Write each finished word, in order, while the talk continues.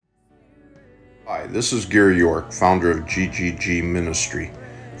Hi, this is Gary York, founder of GGG Ministry.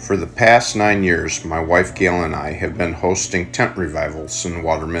 For the past 9 years, my wife Gail and I have been hosting tent revivals in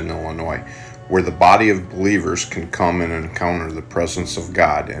Waterman, Illinois, where the body of believers can come and encounter the presence of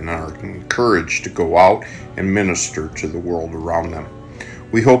God and are encouraged to go out and minister to the world around them.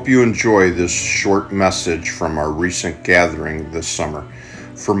 We hope you enjoy this short message from our recent gathering this summer.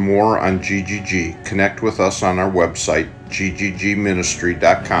 For more on GGG, connect with us on our website,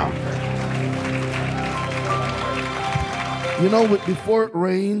 gggministry.com. You know, before it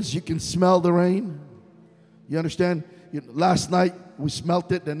rains, you can smell the rain. You understand? Last night, we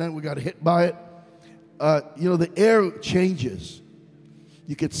smelt it, and then we got hit by it. The air changes.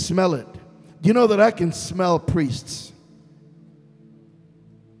 You could smell it. Do you know that I can smell priests?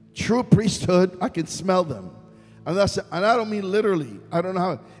 True priesthood, I can smell them. And I don't mean literally. I don't know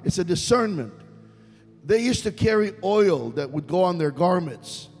how. It's a discernment. They used to carry oil that would go on their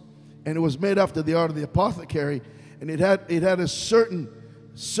garments, and it was made after the art of the apothecary. And it had a certain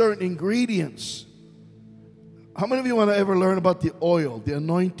ingredients. How many of you want to ever learn about the oil, the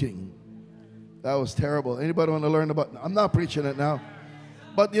anointing? That was terrible. Anybody want to learn about? I'm not preaching it now.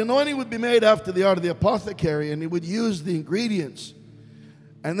 But the anointing would be made after the art of the apothecary, and he would use the ingredients.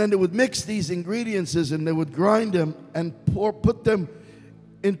 And then they would mix these ingredients, and they would grind them and put them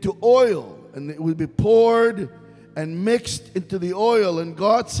into oil. And it would be poured and mixed into the oil. And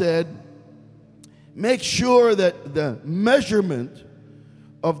God said, make sure that the measurement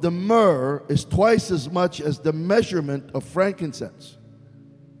of the myrrh is twice as much as the measurement of frankincense.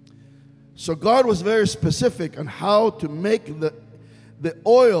 So God was very specific on how to make the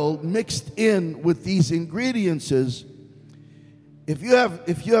oil mixed in with these ingredients. If you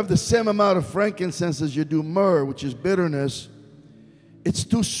have the same amount of frankincense as you do myrrh, which is bitterness, it's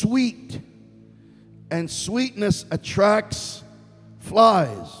too sweet. And sweetness attracts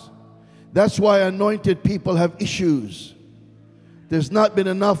flies. That's why anointed people have issues. There's not been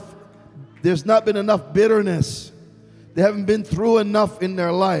enough bitterness. They haven't been through enough in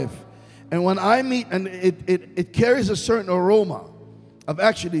their life. And when I meet, and it carries a certain aroma. I've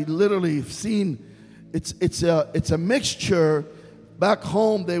actually literally seen it's a mixture. Back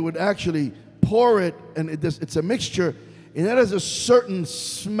home they would actually pour it, and it's a mixture, and it has a certain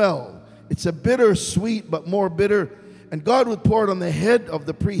smell. It's a bitter sweet, but more bitter. And God would pour it on the head of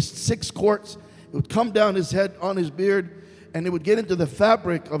the priest, 6 quarts. It would come down his head, on his beard, and it would get into the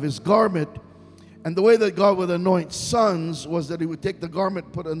fabric of his garment. And the way that God would anoint sons was that he would take the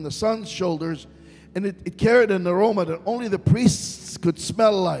garment, put it on the son's shoulders, and it carried an aroma that only the priests could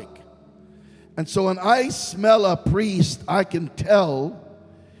smell like. And so when I smell a priest, I can tell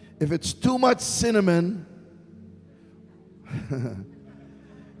if it's too much cinnamon.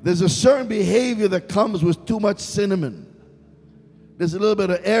 There's a certain behavior that comes with too much cinnamon. There's a little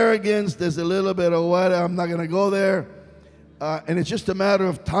bit of arrogance. There's a little bit of what, I'm not going to go there. And it's just a matter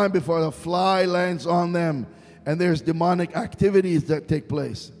of time before the fly lands on them. And there's demonic activities that take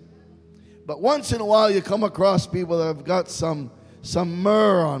place. But once in a while you come across people that have got some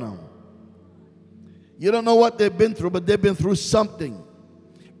myrrh on them. You don't know what they've been through, but they've been through something.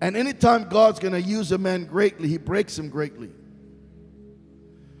 And anytime God's going to use a man greatly, he breaks him greatly.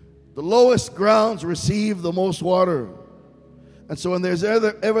 The lowest grounds receive the most water. And so when there's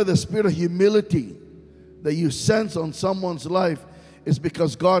ever the spirit of humility that you sense on someone's life, it's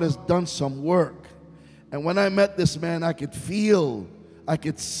because God has done some work. And when I met this man, I could smell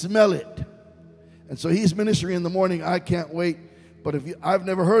it. And so he's ministering in the morning. I can't wait. But I've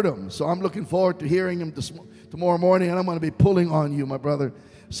never heard him. So I'm looking forward to hearing him tomorrow morning, and I'm going to be pulling on you, my brother.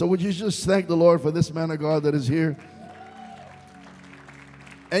 So would you just thank the Lord for this man of God that is here?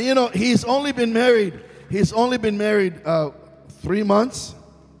 And you know, he's only been married 3 months.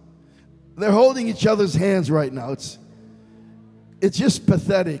 They're holding each other's hands right now. It's just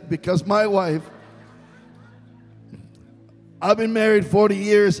pathetic, because my wife, I've been married 40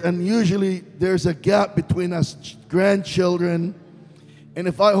 years, and usually there's a gap between us grandchildren. And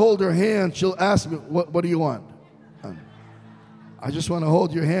if I hold her hand, she'll ask me, what do you want? I just want to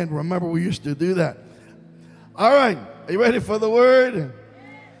hold your hand. Remember, we used to do that. All right, are you ready for the word?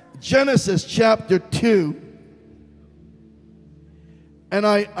 Genesis chapter 2. And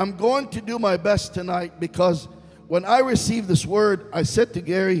I'm going to do my best tonight, because when I received this word, I said to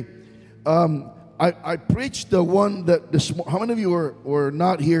Gary, I preached the one that how many of you were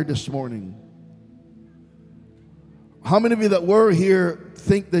not here this morning? How many of you that were here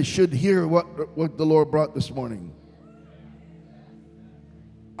think they should hear what the Lord brought this morning?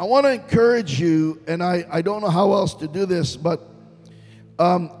 I want to encourage you, and I don't know how else to do this, but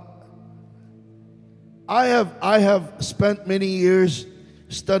I have spent many years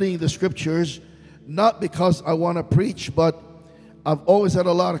studying the scriptures, not because I want to preach, but I've always had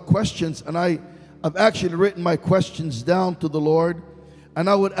a lot of questions, and I've actually written my questions down to the Lord, and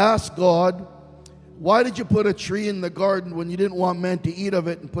I would ask God, why did you put a tree in the garden when you didn't want men to eat of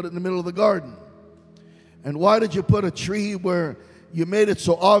it and put it in the middle of the garden? And why did you put a tree where you made it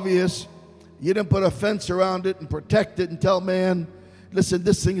so obvious you didn't put a fence around it and protect it and tell man, listen,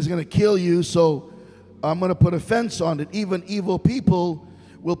 this thing is going to kill you, so I'm going to put a fence on it. Even evil people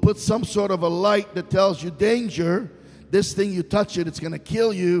will put some sort of a light that tells you danger. This thing, you touch it, it's going to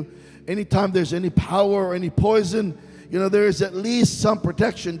kill you. Anytime there's any power or any poison, there is at least some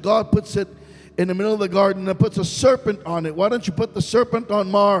protection. God puts it in the middle of the garden and puts a serpent on it. Why don't you put the serpent on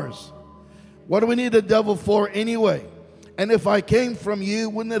Mars? What do we need the devil for anyway? And if I came from you,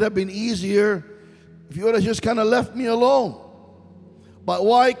 wouldn't it have been easier if you would have just kind of left me alone? But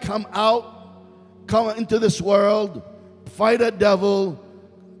why come into this world, fight a devil?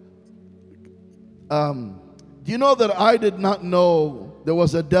 Do you know that I did not know there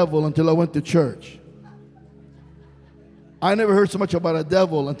was a devil until I went to church? I never heard so much about a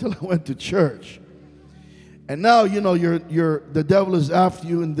devil until I went to church. And now, the devil is after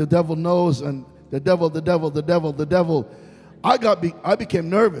you, and the devil knows, and the devil. I became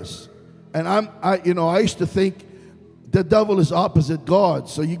nervous, and I used to think the devil is opposite God.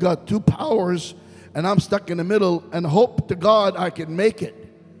 So you got two powers, and I'm stuck in the middle, and hope to God I can make it,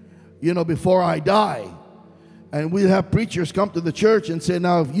 before I die. And we have preachers come to the church and say,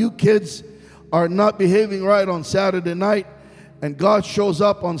 now if you kids are not behaving right on Saturday night, and God shows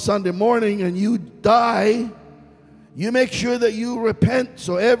up on Sunday morning and you die, you make sure that you repent,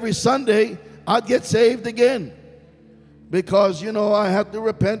 so every Sunday I'd get saved again. Because, I had to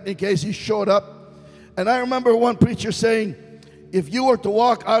repent in case he showed up. And I remember one preacher saying, if you were to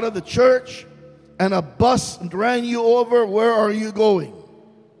walk out of the church and a bus ran you over, where are you going?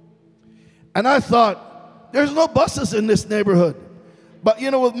 And I thought, there's no buses in this neighborhood. But,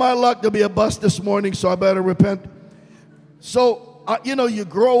 with my luck, there'll be a bus this morning, so I better repent. So, you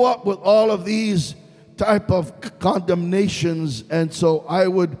grow up with all of these type of condemnations, and so I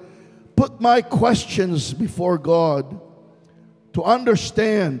would put my questions before God to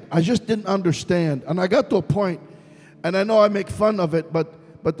understand. I just didn't understand, and I got to a point, and I know I make fun of it, but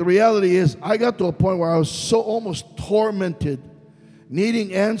the reality is I got to a point where I was so almost tormented,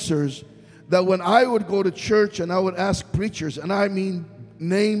 needing answers, that when I would go to church and I would ask preachers, and I mean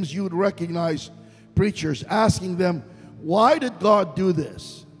names you would recognize, preachers, asking them, why did God do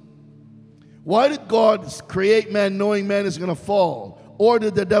this? Why did God create man knowing man is going to fall? Or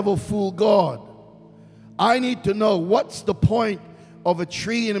did the devil fool God? I need to know, what's the point of a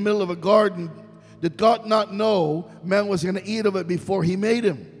tree in the middle of a garden? Did God not know man was going to eat of it before he made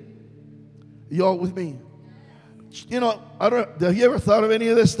him? You all with me? Have you ever thought of any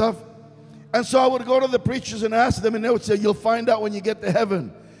of this stuff? And so I would go to the preachers and ask them, and they would say, you'll find out when you get to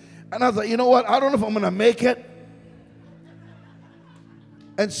heaven. And I thought, you know what? I don't know if I'm going to make it.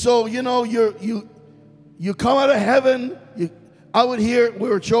 And so, you come out of heaven. I would hear, we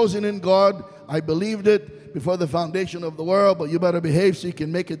were chosen in God. I believed it before the foundation of the world, but you better behave so you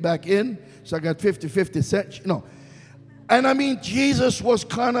can make it back in. So I got 50-50 cents, And I mean, Jesus was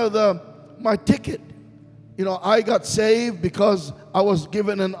kind of my ticket. I got saved because I was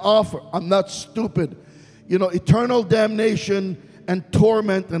given an offer. I'm not stupid. Eternal damnation and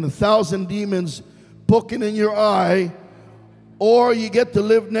torment and 1,000 demons poking in your eye, or you get to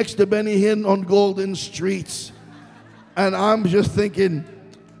live next to Benny Hinn on Golden Streets. And I'm just thinking,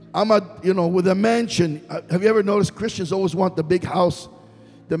 with a mansion. Have you ever noticed Christians always want the big house,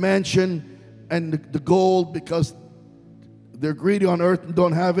 the mansion, and the gold, because they're greedy on earth and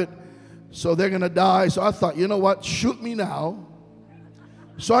don't have it, so they're going to die. So I thought, you know what, shoot me now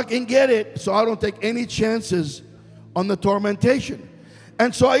so I can get it, so I don't take any chances on the tormentation.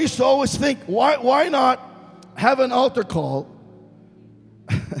 And so I used to always think, why not have an altar call,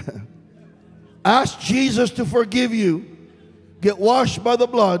 ask Jesus to forgive you, get washed by the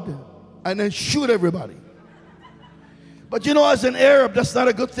blood, and then shoot everybody. But as an Arab, that's not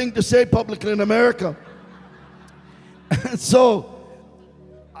a good thing to say publicly in America. And so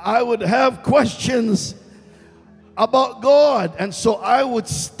I would have questions about God, and so I would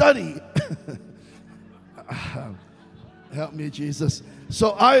study. Help me, Jesus.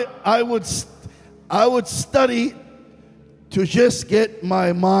 So I would study to just get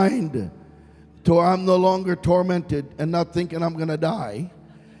my mind to where I'm no longer tormented and not thinking I'm going to die.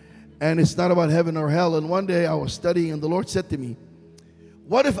 And it's not about heaven or hell. And one day I was studying, and the Lord said to me,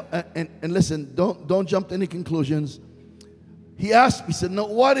 what if, and listen, don't jump to any conclusions. He asked me, he said, no,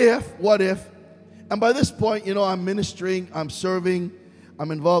 what if? And by this point, I'm ministering, I'm serving,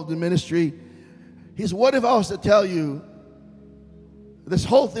 I'm involved in ministry. He said, what if I was to tell you this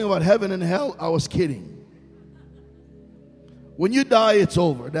whole thing about heaven and hell? I was kidding. When you die, it's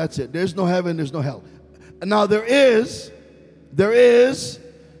over. That's it. There's no heaven, there's no hell. Now there is,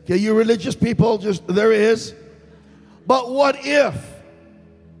 okay, you religious people, there is. But what if?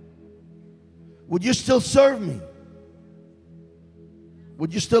 Would you still serve me?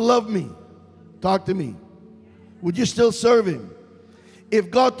 Would you still love me? Talk to me. Would you still serve Him? If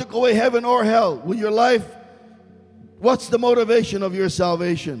God took away heaven or hell, will your life, what's the motivation of your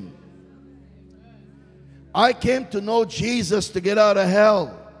salvation? I came to know Jesus to get out of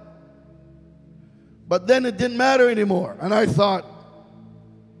hell. But then it didn't matter anymore. And I thought,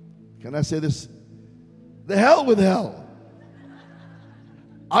 can I say this? The hell with hell.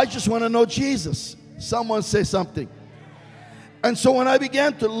 I just want to know Jesus. Someone say something. And so when I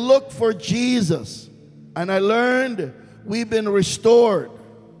began to look for Jesus, and I learned we've been restored.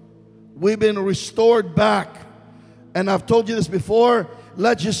 We've been restored back. And I've told you this before.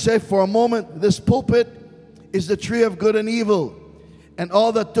 Let's just say for a moment, this pulpit is the tree of good and evil. And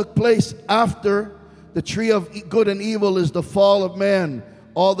all that took place after the tree of good and evil is the fall of man.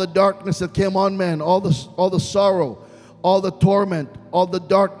 All the darkness that came on man, all the sorrow, all the torment, all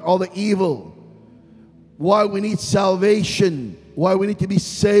the evil. Why we need salvation, why we need to be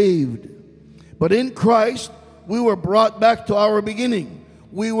saved. But in Christ, we were brought back to our beginning.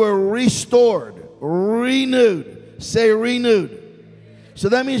 We were restored, renewed. Say renewed. So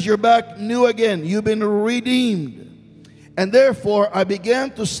that means you're back new again. You've been redeemed. And therefore, I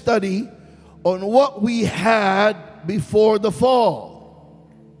began to study on what we had before the fall.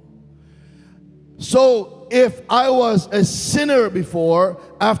 So if I was a sinner before,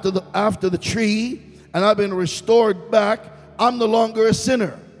 after the tree, and I've been restored back, I'm no longer a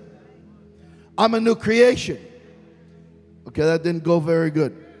sinner. I'm a new creation. Okay, that didn't go very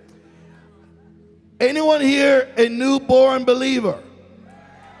good. Anyone here a newborn believer?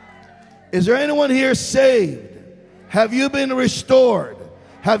 Is there anyone here saved? Have you been restored?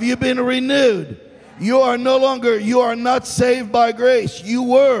 Have you been renewed? You are not saved by grace. You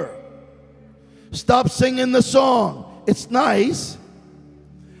were. Stop singing the song. It's nice.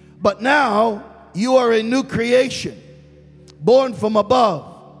 But now you are a new creation, born from above,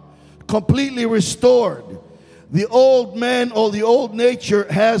 completely restored. The old man or the old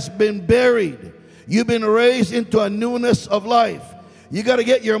nature has been buried. You've been raised into a newness of life. You got to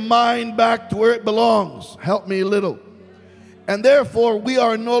get your mind back to where it belongs. Help me a little. And therefore, we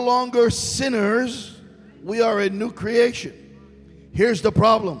are no longer sinners. We are a new creation. Here's the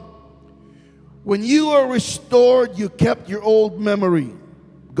problem. When you are restored, you kept your old memory.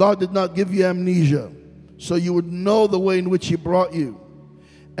 God did not give you amnesia, so you would know the way in which He brought you.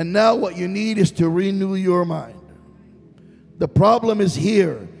 And now what you need is to renew your mind. The problem is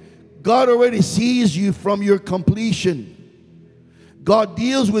here. God already sees you from your completion. God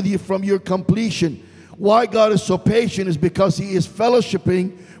deals with you from your completion. Why God is so patient is because He is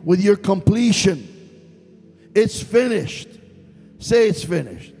fellowshipping with your completion. It's finished. Say it's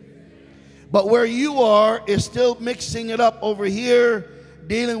finished. But where you are is still mixing it up over here,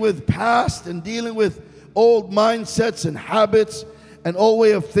 dealing with past and dealing with old mindsets and habits and old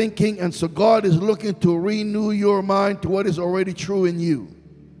way of thinking. And so God is looking to renew your mind to what is already true in you.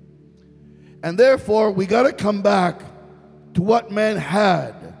 And therefore, we got to come back to what man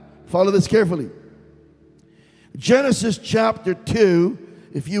had. Follow this carefully. Genesis chapter 2,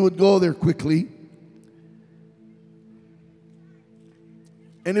 if you would go there quickly.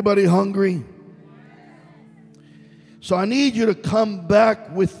 Anybody hungry? So I need you to come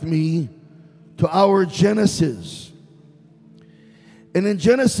back with me to our Genesis. And in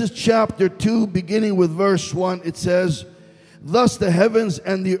Genesis chapter 2, beginning with verse 1, it says, "Thus the heavens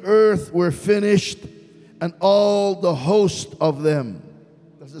and the earth were finished, and all the host of them."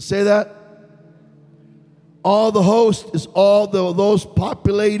 Does it say that? All the host is all those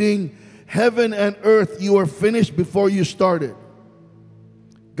populating heaven and earth. You were finished before you started.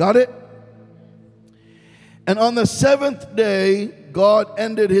 Got it? And on the seventh day, God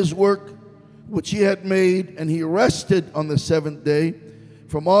ended His work which He had made, and He rested on the seventh day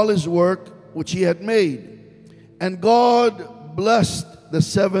from all His work which He had made. And God blessed the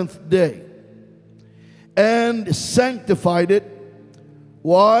seventh day and sanctified it.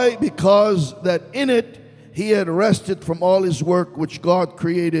 Why? Because that in it He had rested from all His work which God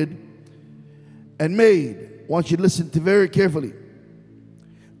created and made. I want you to listen to very carefully.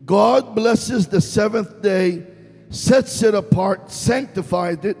 God blesses the seventh day, sets it apart,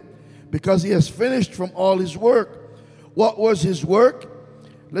 sanctified it, because He has finished from all His work. What was His work?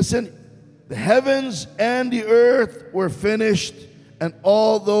 Listen, the heavens and the earth were finished, and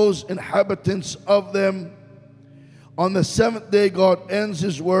all those inhabitants of them. On the seventh day, God ends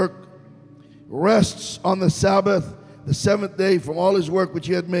his work, rests on the Sabbath, the seventh day, from all his work which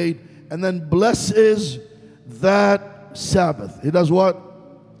he had made, and then blesses that Sabbath. He does what?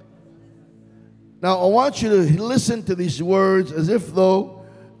 Now, I want you to listen to these words as if though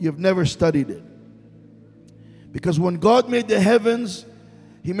you've never studied it. Because when God made the heavens,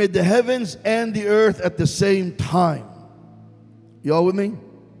 he made the heavens and the earth at the same time. Y'all with me?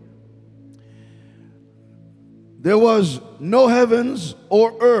 There was no heavens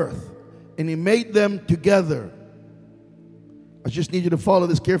or earth, and he made them together. I just need you to follow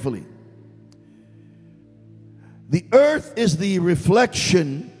this carefully. The earth is the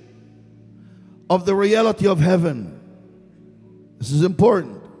reflection of the reality of heaven. This is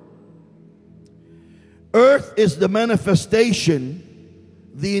important. Earth is the manifestation,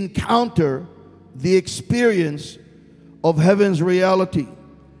 the encounter, the experience of heaven's reality.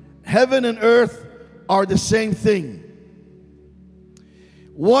 Heaven and earth are the same thing.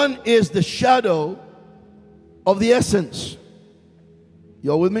 One is the shadow of the essence.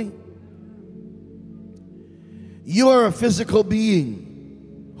 Y'all with me? You are a physical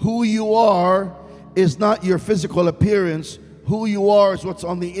being. Who you are is not your physical appearance. Who you are is what's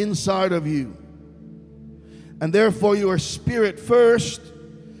on the inside of you. And therefore you are spirit first,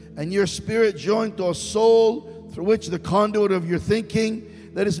 and your spirit joined to a soul through which the conduit of your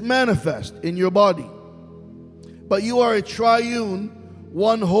thinking that is manifest in your body. But you are a triune,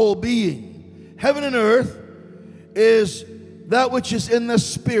 one whole being. Heaven and earth is that which is in the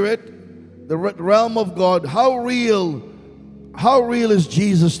spirit, the realm of God. How real is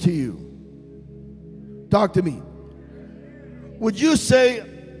Jesus to you? Talk to me. Would you say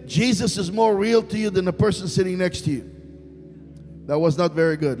Jesus is more real to you than the person sitting next to you? That was not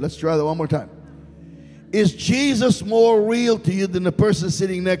very good. Let's try that one more time. Is Jesus more real to you than the person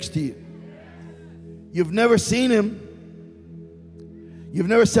sitting next to you? You've never seen him. You've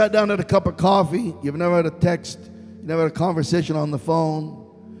never sat down at a cup of coffee. You've never had a text. You've never had a conversation on the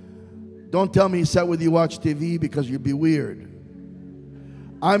phone. Don't tell me he sat with you, watch TV, because you'd be weird.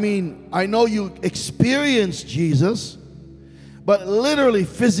 I mean, I know you experienced Jesus, but literally,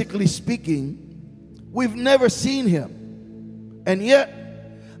 physically speaking, we've never seen him. And yet,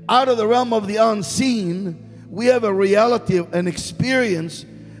 out of the realm of the unseen, we have a reality, an experience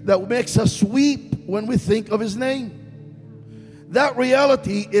that makes us weep when we think of his name. That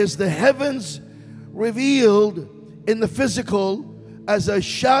reality is the heavens revealed in the physical as a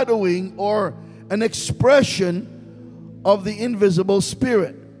shadowing or an expression of the invisible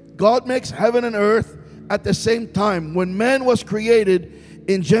spirit. God makes heaven and earth at the same time. When man was created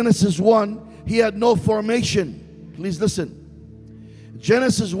in Genesis 1, he had no formation. Please listen.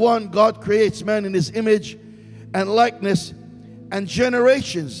 Genesis 1, God creates man in his image and likeness and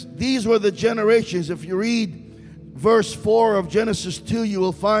generations. These were the generations. If you read verse 4 of Genesis 2, you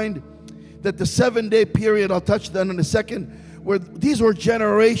will find that the 7-day period, I'll touch that in a second, where these were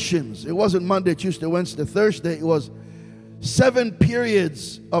generations. It wasn't Monday, Tuesday, Wednesday, Thursday. It was 7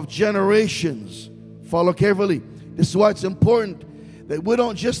 periods of generations. Follow carefully. This is why it's important that we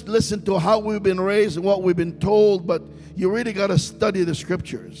don't just listen to how we've been raised and what we've been told, but you really got to study the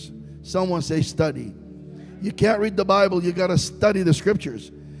scriptures. Someone say study. You can't read the Bible, you got to study the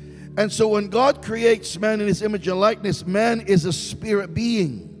scriptures. And so when God creates man in his image and likeness, man is a spirit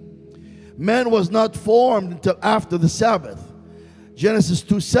being. Man was not formed until after the Sabbath. Genesis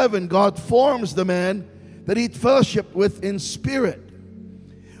 2:7, God forms the man that he'd fellowship with in spirit.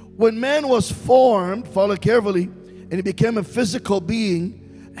 When man was formed, follow carefully, and he became a physical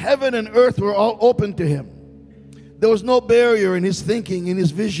being, heaven and earth were all open to him. There was no barrier in his thinking, in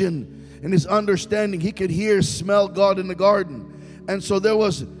his vision, in his understanding. He could hear, smell God in the garden. And so there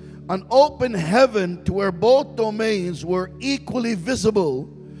was an open heaven to where both domains were equally visible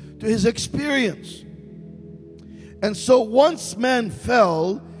to his experience. And so once man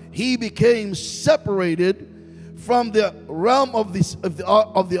fell, he became separated from the realm of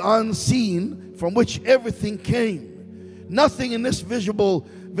the unseen, from which everything came. Nothing in this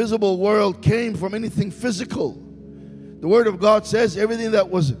visible world came from anything physical. The Word of God says everything that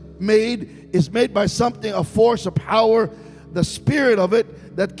was made is made by something, a force, a power, the spirit of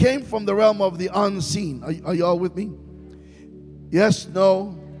it that came from the realm of the unseen. Are you all with me? Yes,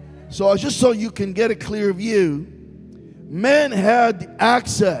 no? So just so you can get a clear view, man had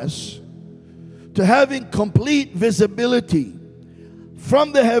access to having complete visibility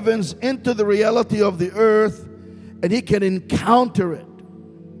from the heavens into the reality of the earth, and he can encounter it.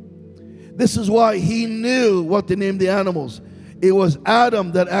 This is why he knew what to name the animals. It was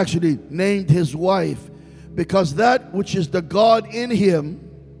Adam that actually named his wife, because that which is the God in him,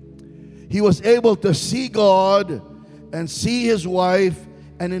 he was able to see God and see his wife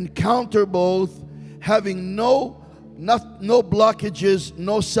and encounter both, having no blockages,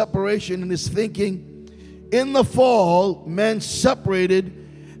 no separation in his thinking. In the fall, men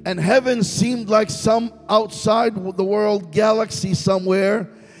separated, and heaven seemed like some outside the world galaxy somewhere.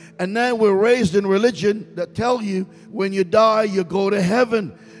 And then we're raised in religion that tell you when you die, you go to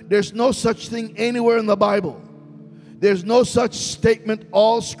heaven. There's no such thing anywhere in the Bible. There's no such statement,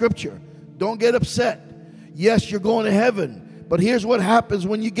 all scripture. Don't get upset. Yes, you're going to heaven. But here's what happens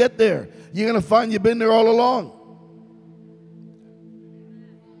when you get there. You're going to find you've been there all along.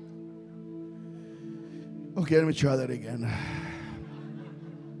 Okay, let me try that again.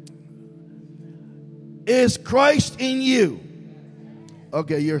 Is Christ in you?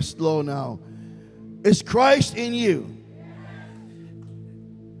 Okay, you're slow now. Is Christ in you?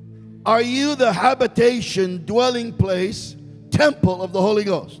 Are you the habitation, dwelling place, temple of the Holy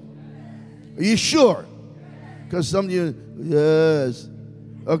Ghost? Are you sure? Because some of you, yes.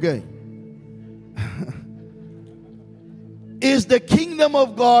 Okay. Is the kingdom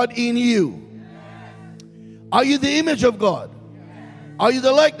of God in you? Are you the image of God? Are you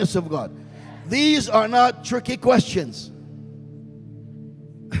the likeness of God? These are not tricky questions.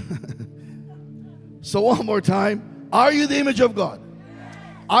 So one more time. Are you the image of God?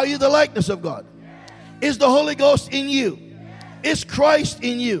 Are you the likeness of God? Is the Holy Ghost in you? Is Christ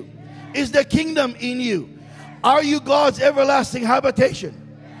in you? Is the kingdom in you? Are you God's everlasting habitation?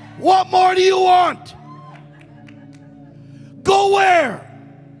 What more do you want? Go where?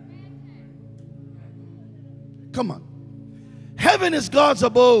 Come on. Heaven is God's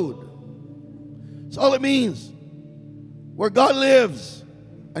abode. That's all it means. Where God lives.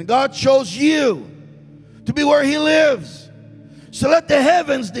 And God chose you to be where he lives. So let the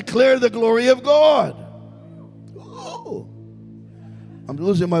heavens declare the glory of God. Oh, I'm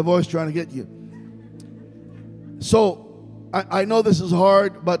losing my voice trying to get you. So I know this is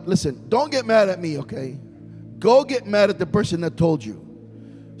hard, but listen, don't get mad at me, okay? Go get mad at the person that told you.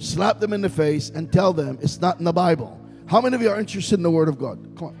 Slap them in the face and tell them it's not in the Bible. How many of you are interested in the Word of God?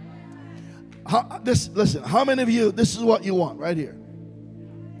 Come on. Listen, how many of you, this is what you want right here.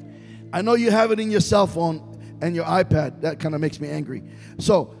 I know you have it in your cell phone and your iPad. That kind of makes me angry.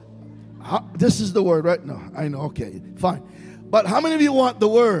 So, this is the Word, right? No, I know, okay, fine. But how many of you want the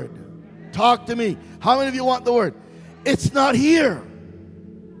Word? Talk to me. How many of you want the Word? It's not here.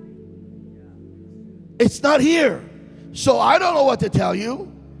 It's not here. So I don't know what to tell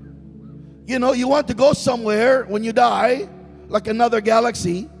you. You know, you want to go somewhere when you die, like another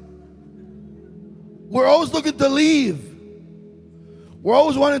galaxy. We're always looking to leave. We're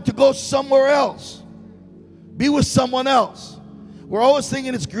always wanting to go somewhere else. Be with someone else. We're always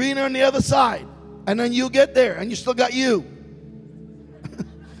thinking it's greener on the other side. And then you get there and you still got you.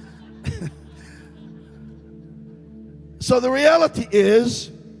 So the reality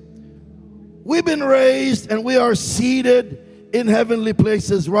is, we've been raised and we are seated in heavenly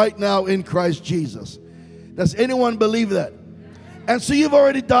places right now in Christ Jesus. Does anyone believe that? And so you've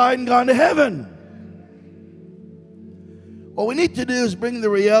already died and gone to heaven. What we need to do is bring the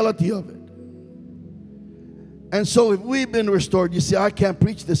reality of it. And so if we've been restored, you see, I can't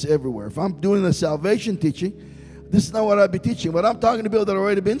preach this everywhere. If I'm doing the salvation teaching, this is not what I'd be teaching. But I'm talking to people that have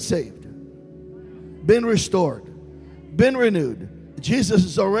already been saved, been restored, been renewed. Jesus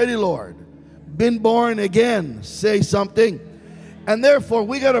is already Lord. Been born again. Say something. And therefore,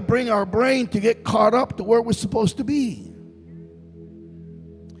 we got to bring our brain to get caught up to where we're supposed to be.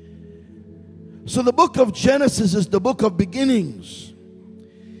 So the book of Genesis is the book of beginnings.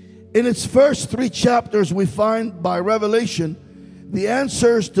 In its first 3 chapters, we find by revelation the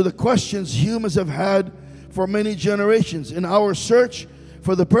answers to the questions humans have had for many generations. In our search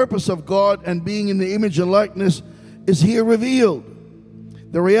for the purpose of God and being in the image and likeness is here revealed.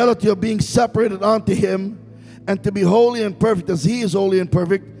 The reality of being separated unto him and to be holy and perfect as he is holy and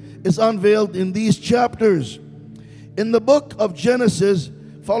perfect is unveiled in these chapters. In the book of Genesis,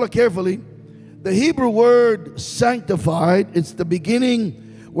 follow carefully, the Hebrew word sanctified, it's the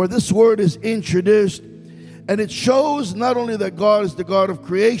beginning where this word is introduced, and it shows not only that God is the God of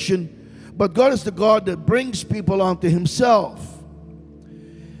creation, but God is the God that brings people unto himself.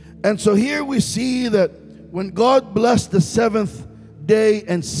 And so here we see that when God blessed the 7th day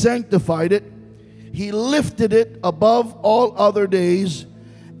and sanctified it, he lifted it above all other days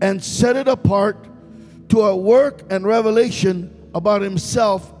and set it apart to a work and revelation about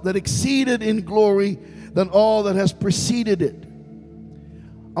himself that exceeded in glory than all that has preceded it.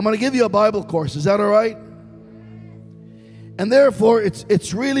 I'm going to give you a Bible course. Is that all right? And therefore,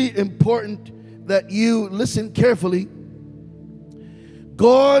 it's really important that you listen carefully.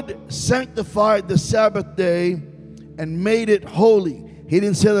 God sanctified the Sabbath day and made it holy. He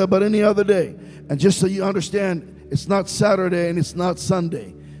didn't say that about any other day. And just so you understand, it's not Saturday and it's not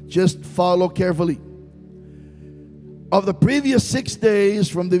Sunday. Just follow carefully. Of the previous 6 days,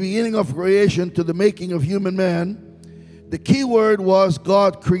 from the beginning of creation to the making of human man, the key word was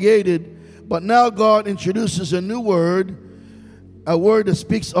God created, but now God introduces a new word, a word that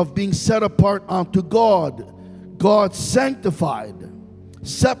speaks of being set apart unto God. God sanctified,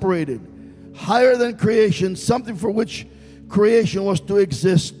 separated, higher than creation, something for which creation was to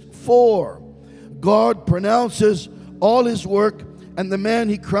exist for. God pronounces all his work, and the man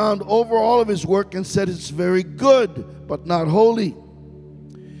he crowned over all of his work and said it's very good, but not holy.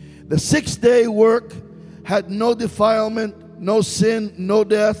 The 6-day work had no defilement, no sin, no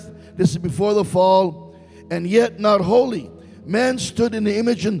death. This is before the fall, and yet not holy. Man stood in the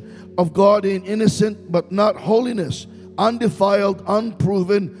image of God in innocent, but not holiness, undefiled,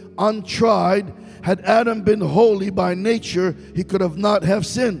 unproven, untried. Had Adam been holy by nature, he could have not have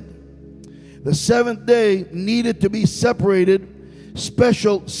sinned. The 7th day needed to be separated,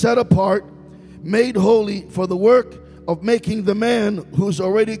 special, set apart, made holy for the work of making the man who's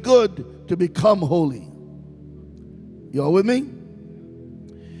already good to become holy. Y'all with me?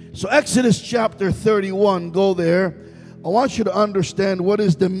 So Exodus chapter 31, go there. I want you to understand what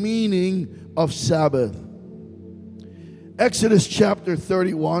is the meaning of Sabbath. Exodus chapter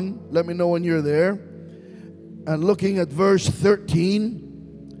 31, let me know when you're there. And looking at verse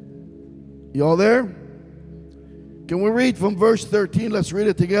 13. Y'all there? Can we read from verse 13? Let's read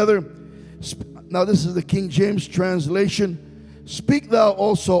it together. Now this is the King James translation. Speak thou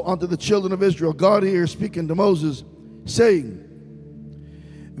also unto the children of Israel. God here speaking to Moses, saying,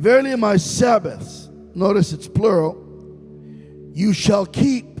 verily my Sabbaths, notice it's plural, you shall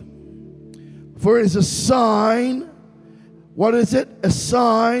keep. For it is a sign. What is it? A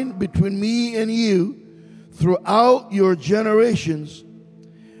sign between me and you throughout your generations,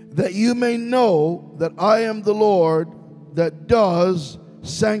 that you may know that I am the Lord that does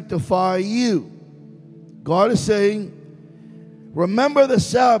sanctify you. God is saying, remember the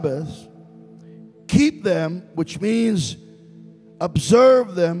Sabbaths, keep them, which means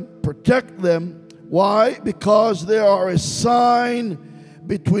observe them, protect them. Why? Because they are a sign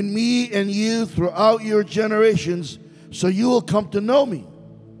between me and you throughout your generations, so you will come to know me.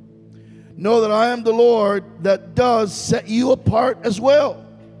 Know that I am the Lord that does set you apart as well.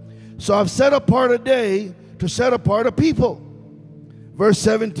 So I've set apart a day to set apart a people. Verse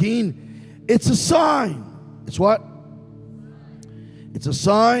 17, it's a sign. It's what? It's a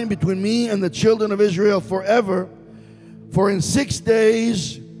sign between me and the children of Israel forever. For in 6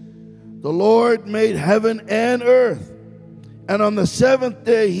 days the Lord made heaven and earth, and on the 7th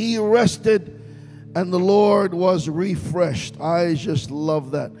day he rested, and the Lord was refreshed. I just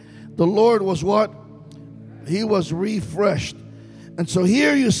love that. The Lord was what? He was refreshed. And so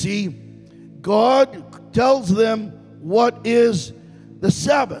here you see, God tells them what is the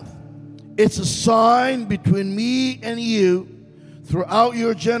Sabbath. It's a sign between me and you throughout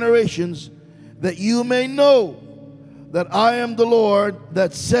your generations, that you may know that I am the Lord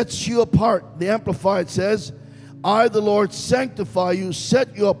that sets you apart. The Amplified says, I, the Lord, sanctify you,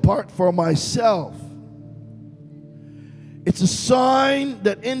 set you apart for myself. It's a sign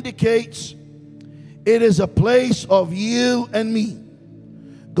that indicates it is a place of you and me.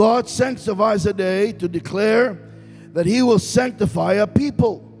 God sanctifies a day to declare that he will sanctify a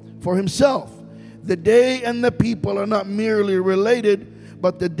people for himself. The day and the people are not merely related,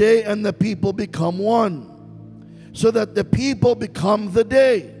 but the day and the people become one, so that the people become the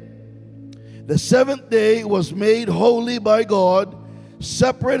day. The 7th day was made holy by God,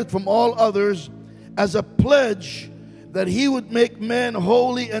 separated from all others, as a pledge that he would make man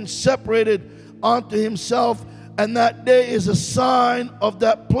holy and separated unto himself. And that day is a sign of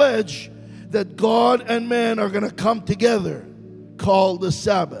that pledge that God and man are going to come together, called the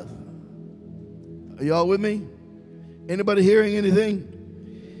Sabbath. Are y'all with me? Anybody hearing anything?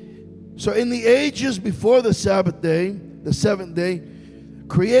 So in the ages before the Sabbath day, the 7th day,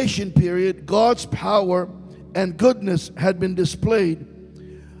 creation period, God's power and goodness had been displayed.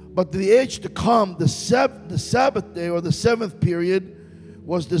 But the age to come, the Sabbath day, or the 7th period,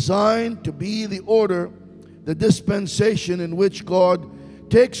 was designed to be the order, the dispensation in which God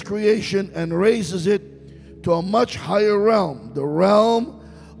takes creation and raises it to a much higher realm, the realm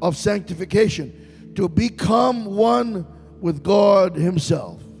of sanctification, to become one with God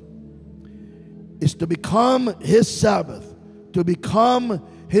himself. Is to become his Sabbath, to become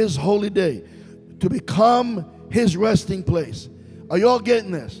his holy day, to become his resting place. Are y'all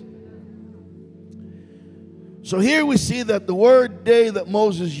getting this? So here we see that the word day that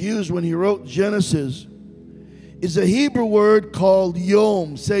Moses used when he wrote Genesis is a Hebrew word called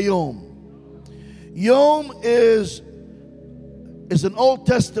yom. Say yom. Yom is an Old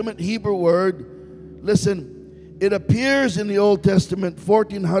Testament Hebrew word. Listen, it appears in the Old Testament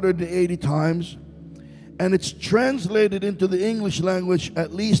 1,480 times, and it's translated into the English language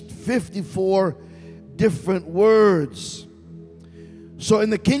at least 54 different words. So in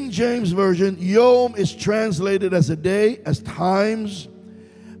the King James Version, yom is translated as a day, as times,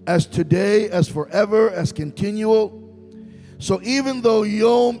 as today, as forever, as continual. So even though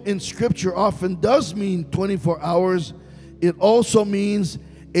yom in Scripture often does mean 24 hours, it also means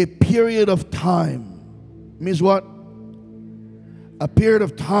a period of time. It means what? A period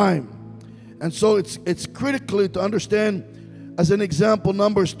of time. And so it's critical to understand, as an example,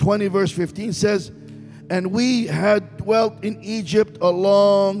 Numbers 20 verse 15 says, and we had dwelt in Egypt a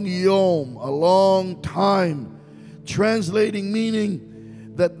long yom, a long time, translating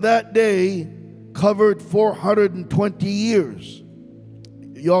meaning that day covered 420 years.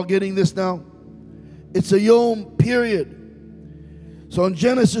 Y'all getting this now? It's a yom period. So in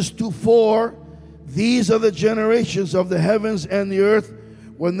Genesis 2:4, these are the generations of the heavens and the earth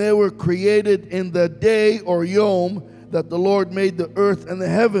when they were created in the day or yom that the Lord made the earth and the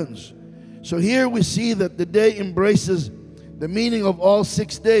heavens. So here we see that the day embraces the meaning of all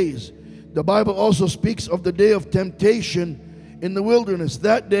 6 days. The Bible also speaks of the day of temptation in the wilderness.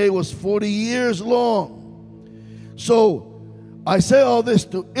 That day was 40 years long. So I say all this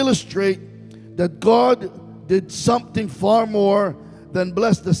to illustrate that God did something far more than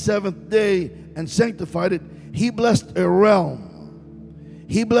bless the seventh day and sanctified it. He blessed a realm.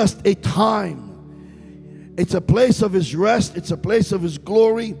 He blessed a time. It's a place of His rest. It's a place of His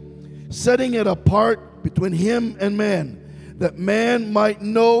glory, setting it apart between Him and man, that man might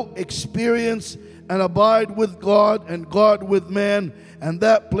know, experience, and abide with God and God with man. And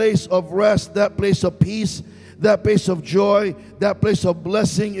that place of rest, that place of peace, that place of joy, that place of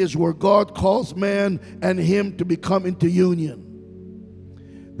blessing is where God calls man and Him to become into union.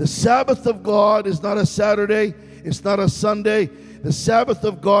 The Sabbath of God is not a Saturday, it's not a Sunday. The Sabbath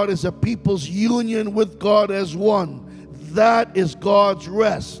of God is a people's union with God as one. That is God's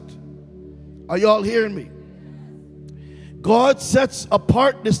rest. Are y'all hearing me? God sets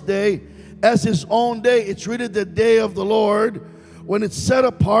apart this day as His own day. It's really the day of the Lord when it's set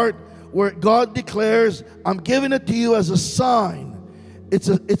apart, where God declares, I'm giving it to you as a sign.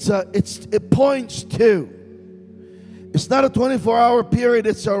 It points to. It's not a 24-hour period.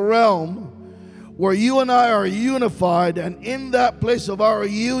 It's a realm where you and I are unified, and in that place of our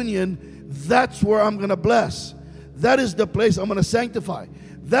union, that's where I'm going to bless. That is the place I'm going to sanctify.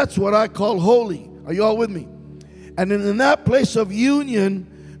 That's what I call holy. Are you all with me? And in that place of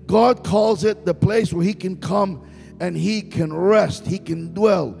union, God calls it the place where He can come and He can rest. He can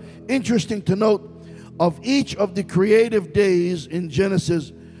dwell. Interesting to note, of each of the creative days in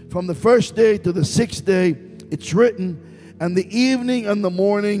Genesis, from the first day to the sixth day, it's written, and the evening and the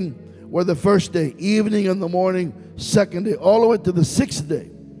morning were the first day. Evening and the morning, second day, all the way to the sixth day.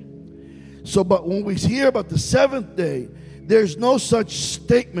 So, but when we hear about the seventh day, there's no such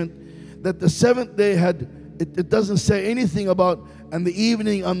statement that the seventh day had, it doesn't say anything about and the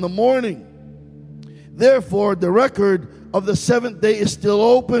evening and the morning. Therefore, the record of the seventh day is still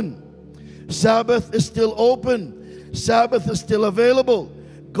open. Sabbath is still open. Sabbath is still available.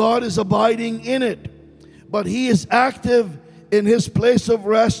 God is abiding in it. But He is active in His place of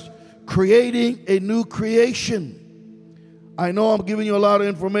rest, creating a new creation. I know I'm giving you a lot of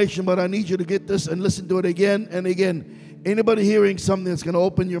information, but I need you to get this and listen to it again and again. Anybody hearing something that's going to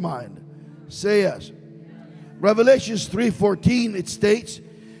open your mind? Say yes. Revelations 3:14, it states,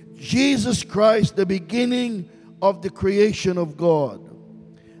 Jesus Christ, the beginning of the creation of God.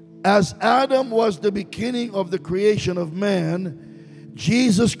 As Adam was the beginning of the creation of man,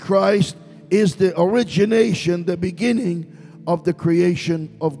 Jesus Christ is the origination, the beginning of the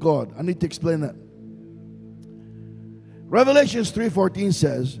creation of God. I need to explain that. Revelations 3:14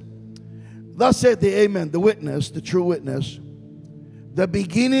 says, thus saith the Amen, the witness, the true witness, the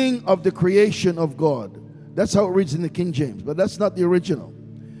beginning of the creation of God. That's how it reads in the King James, but that's not the original.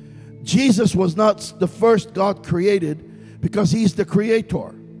 Jesus was not the first God created because He's the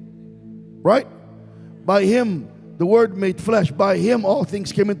creator. Right? By Him, the Word made flesh. By Him, all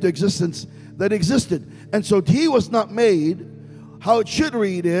things came into existence that existed. And so He was not made. How it should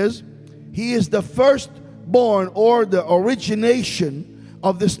read is, He is the firstborn or the origination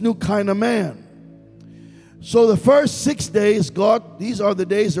of this new kind of man. So the first 6 days, these are the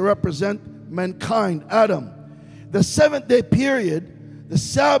days that represent mankind, Adam. The seventh day period, the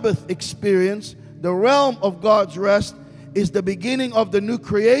Sabbath experience, the realm of God's rest is the beginning of the new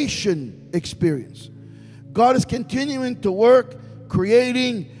creation experience. God is continuing to work,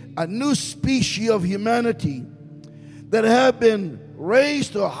 creating a new species of humanity that have been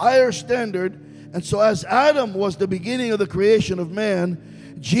raised to a higher standard. And so as Adam was the beginning of the creation of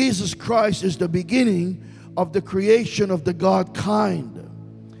man, Jesus Christ is the beginning of the creation of the God kind.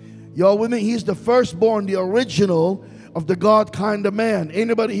 Y'all with me? He's the firstborn, the original of the God kind of man.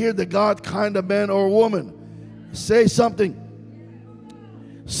 Anybody here the God kind of man or woman? Say something.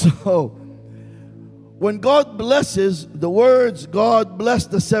 So, when God blesses, the words, God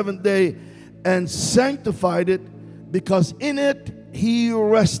blessed the seventh day and sanctified it, because in it He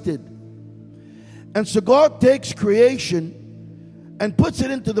rested. And so God takes creation and puts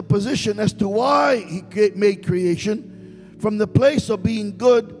it into the position as to why He made creation, from the place of being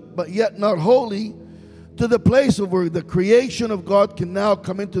good but yet not holy, to the place of where the creation of God can now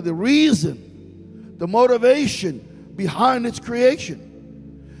come into the reason, the motivation behind its creation.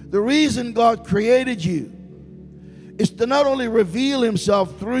 The reason God created you is to not only reveal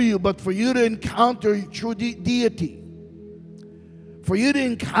Himself through you, but for you to encounter true deity, for you to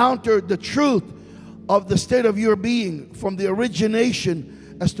encounter the truth of the state of your being from the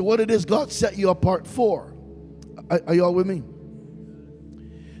origination as to what it is God set you apart for. Are y'all with me?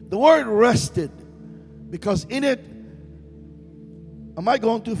 The word rested, because in it, am I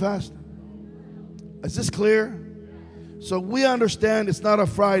going too fast? Is this clear? So we understand it's not a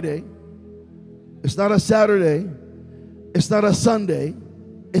Friday, it's not a Saturday, it's not a Sunday,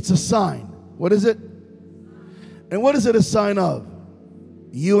 it's a sign. What is it? And what is it a sign of?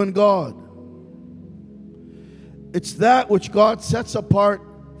 You and God. It's that which God sets apart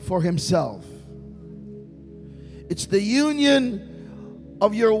for Himself. It's the union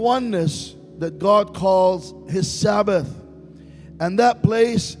of your oneness that God calls His Sabbath. And that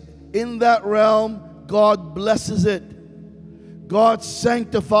place, in that realm, God blesses it. God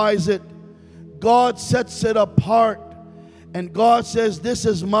sanctifies it. God sets it apart. And God says, this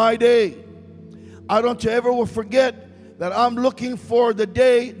is my day. I don't you ever will forget that I'm looking for the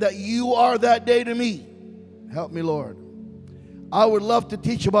day that you are that day to me. Help me, Lord. I would love to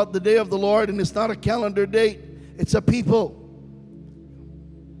teach about the day of the Lord, and it's not a calendar date. It's a people.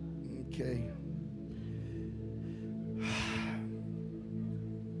 Okay.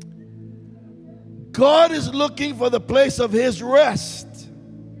 God is looking for the place of His rest.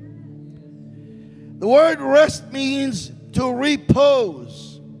 The word rest means to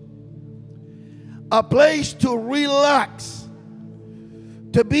repose, a place to relax,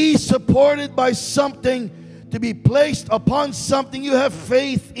 to be supported by something, to be placed upon something you have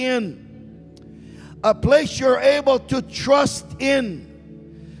faith in, a place you're able to trust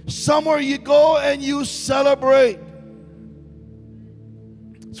in, somewhere you go and you celebrate.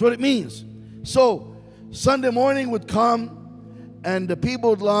 That's what it means. So Sunday morning would come and the people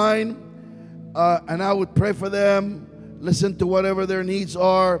would line, and I would pray for them, listen to whatever their needs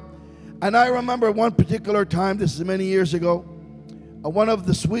are. And I remember one particular time, this is many years ago, one of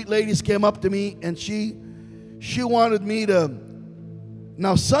the sweet ladies came up to me and she wanted me to,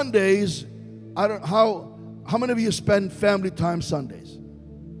 now Sundays, I don't, how many of you spend family time Sundays?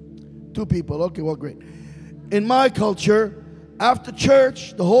 2 people, okay, well, great. In my culture, after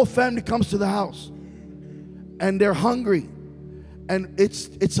church, the whole family comes to the house and they're hungry. And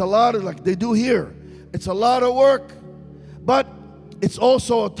it's a lot of, like they do here, it's a lot of work, but it's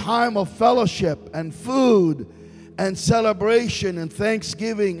also a time of fellowship and food and celebration and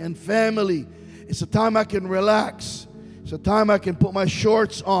thanksgiving and family. It's a time I can relax. It's a time I can put my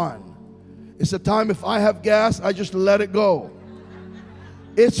shorts on. It's a time if I have gas, I just let it go.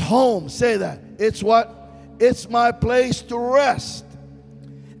 It's home. Say that. It's what? It's my place to rest.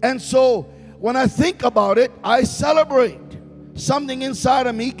 And so when I think about it, I celebrate. Something inside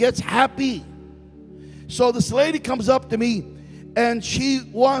of me gets happy. So this lady comes up to me and she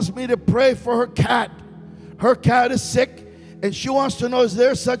wants me to pray for her cat. Her cat is sick and she wants to know, is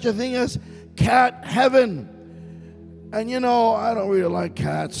there such a thing as cat heaven? And you know, I don't really like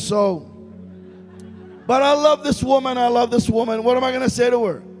cats, so, but I love this woman. What am I going to say to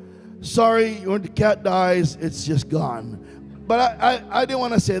her? Sorry, when the cat dies, it's just gone. But I didn't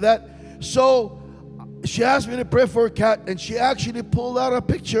want to say that. So she asked me to pray for her cat, and she actually pulled out a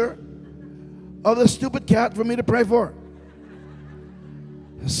picture of the stupid cat for me to pray for.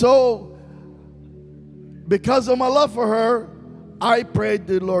 So, because of my love for her, I prayed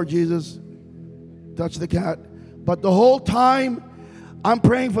to the Lord Jesus, touch the cat. But the whole time I'm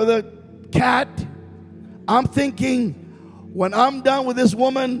praying for the cat, I'm thinking, when I'm done with this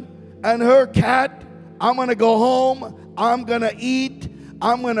woman and her cat, I'm going to go home, I'm going to eat,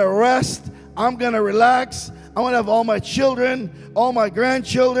 I'm going to rest, I'm going to relax. I want to have all my children, all my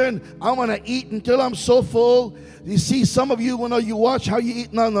grandchildren. I want to eat until I'm so full. You see, some of you, when you watch how you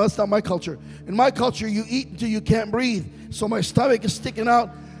eat. No, that's not my culture. In my culture, you eat until you can't breathe. So my stomach is sticking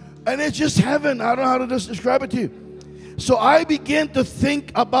out. And it's just heaven. I don't know how to just describe it to you. So I begin to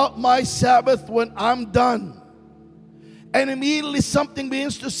think about my Sabbath when I'm done. And immediately something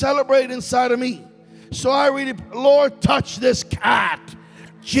begins to celebrate inside of me. So I really, Lord, touch this cat.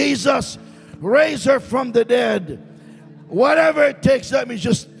 Jesus, raise her from the dead. Whatever it takes, let me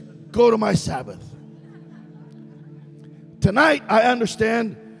just go to my Sabbath. Tonight, I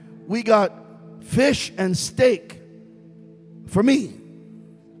understand we got fish and steak for me,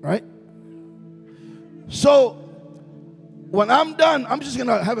 right? So when I'm done, I'm just going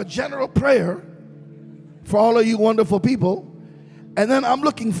to have a general prayer for all of you wonderful people. And then I'm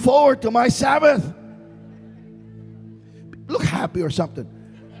looking forward to my Sabbath. Look happy or something.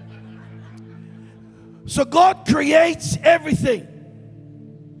 So God creates everything.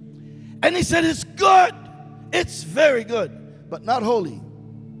 And He said it's good. It's very good, but not holy.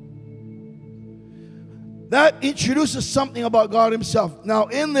 That introduces something about God Himself. Now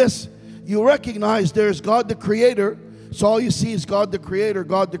in this, you recognize there's God the Creator. So all you see is God the Creator,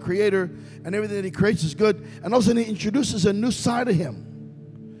 and everything that He creates is good. And also He introduces a new side of Him.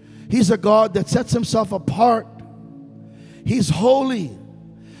 He's a God that sets Himself apart. He's holy.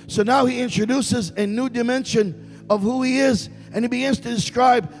 So now He introduces a new dimension of who He is. And He begins to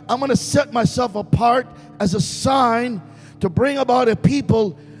describe, I'm going to set myself apart as a sign to bring about a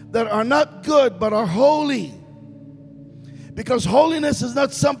people that are not good but are holy. Because holiness is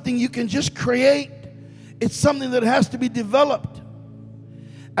not something you can just create. It's something that has to be developed.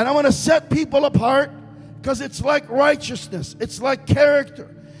 And I'm going to set people apart because it's like righteousness. It's like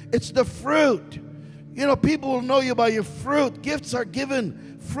character. It's the fruit. You know, people will know you by your fruit. Gifts are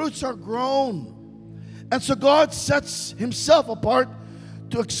given. Fruits are grown. And so God sets Himself apart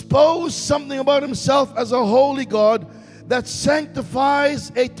to expose something about Himself as a holy God that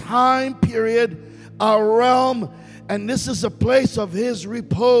sanctifies a time period, a realm. And this is a place of His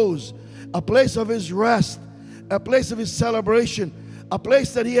repose, a place of His rest, a place of His celebration, a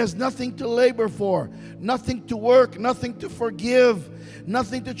place that He has nothing to labor for, nothing to work, nothing to forgive,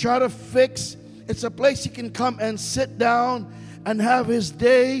 nothing to try to fix. It's a place He can come and sit down and have His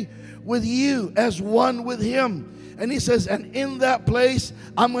day with you as one with Him. And He says, and in that place,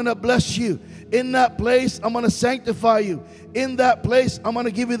 I'm going to bless you. In that place, I'm going to sanctify you. In that place, I'm going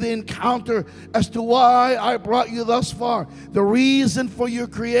to give you the encounter as to why I brought you thus far. The reason for your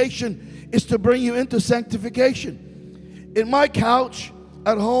creation is to bring you into sanctification. In my couch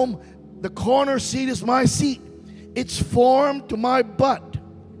at home, the corner seat is my seat. It's formed to my butt.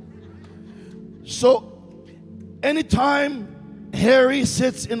 So anytime Harry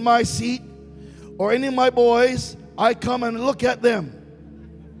sits in my seat or any of my boys, I come and look at them.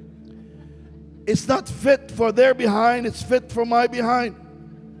 It's not fit for their behind, it's fit for my behind.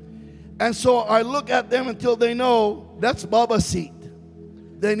 And so I look at them until they know that's Baba's seat.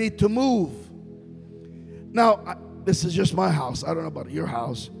 They need to move. Now, this is just my house. I don't know about your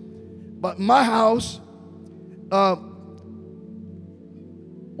house. But my house,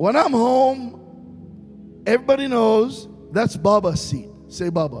 when I'm home, everybody knows that's Baba's seat. Say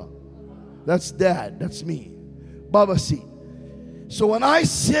Baba. That's Dad. That's me. Baba's seat. So when I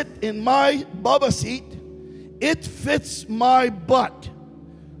sit in my Baba seat, it fits my butt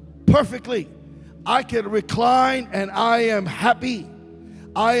perfectly. I can recline and I am happy.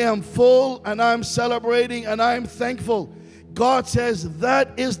 I am full and I'm celebrating and I'm thankful. God says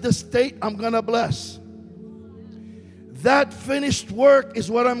that is the state I'm going to bless. That finished work is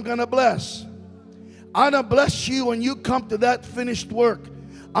what I'm going to bless. I'm going to bless you when you come to that finished work.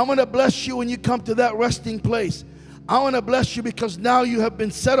 I'm going to bless you when you come to that resting place. I want to bless you because now you have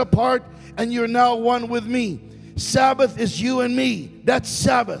been set apart and you're now one with me. Sabbath is you and me. That's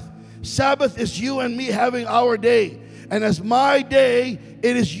Sabbath. Sabbath is you and me having our day. And as my day,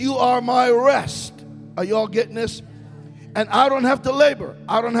 it is you are my rest. Are you all getting this? And I don't have to labor.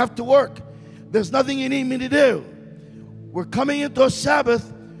 I don't have to work. There's nothing you need me to do. We're coming into a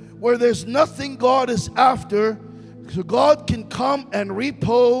Sabbath where there's nothing God is after. So God can come and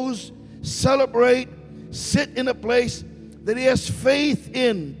repose, celebrate, sit in a place that He has faith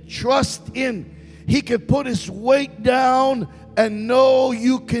in, trust in. He can put His weight down and know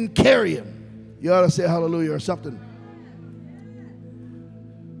you can carry Him. You ought to say hallelujah or something.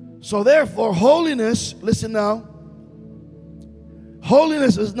 So therefore, holiness, listen now,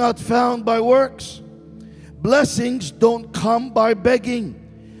 holiness is not found by works. Blessings don't come by begging.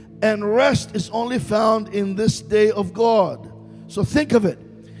 And rest is only found in this day of God. So think of it.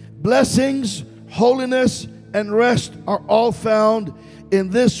 Blessings, holiness, and rest are all found in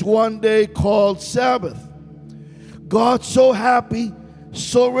this one day called Sabbath. God, so happy,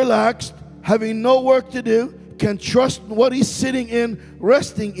 so relaxed, having no work to do, can trust what he's sitting in,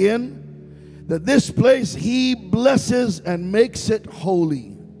 resting in, that this place he blesses and makes it holy.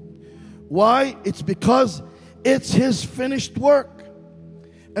 Why? It's because it's his finished work.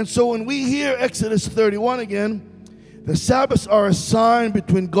 And so when we hear Exodus 31 again, the Sabbaths are a sign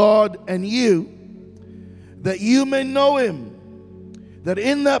between God and you, that you may know him. That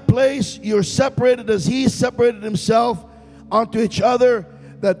in that place you're separated as he separated himself unto each other,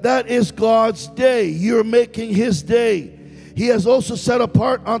 that is God's day. You're making his day. He has also set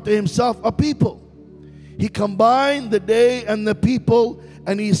apart unto himself a people. He combined the day and the people,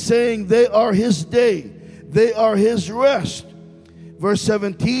 and he's saying they are his day. They are his rest. Verse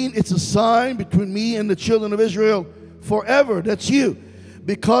 17, it's a sign between me and the children of Israel forever. That's you.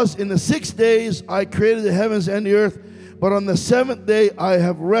 Because in the 6 days I created the heavens and the earth, but on the seventh day I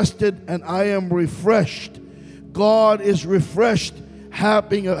have rested and I am refreshed. God is refreshed,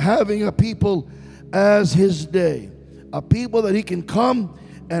 having a people as his day. A people that he can come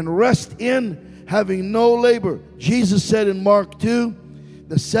and rest in, having no labor. Jesus said in Mark 2,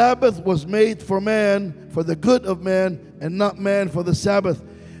 the Sabbath was made for man, for the good of man, and not man for the Sabbath.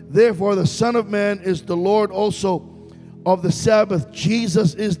 Therefore the Son of Man is the Lord also of the Sabbath.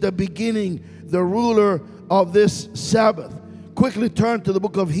 Jesus is the beginning, the ruler of this Sabbath. Quickly turn to the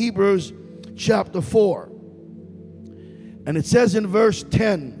book of Hebrews chapter 4. And it says in verse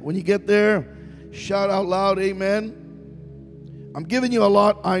 10, when you get there, shout out loud, amen. I'm giving you a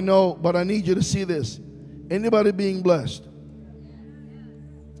lot, I know, but I need you to see this. Anybody being blessed?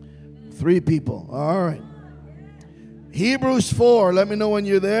 3 people. All right. Hebrews 4, let me know when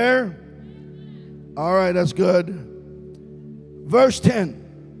you're there. All right, that's good. Verse 10.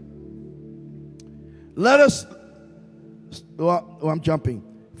 Let us, I'm jumping.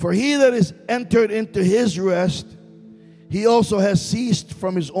 For he that is entered into his rest, he also has ceased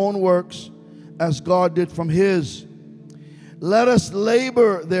from his own works, as God did from his. Let us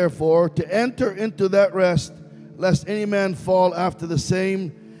labor, therefore, to enter into that rest, lest any man fall after the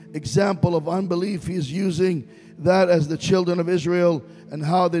same example of unbelief. He is using that as the children of Israel and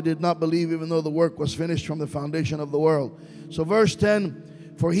how they did not believe even though the work was finished from the foundation of the world. So verse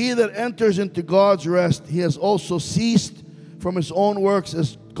 10, for he that enters into God's rest, he has also ceased from his own works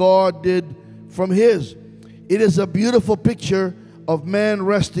as God did from his. It is a beautiful picture of man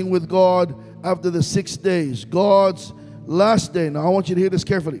resting with God after the 6 days. God's last day. Now I want you to hear this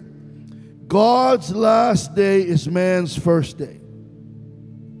carefully. God's last day is man's first day.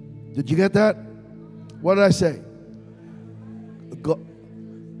 Did you get that? What did I say?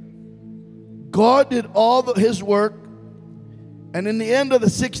 God did all his work, and in the end of the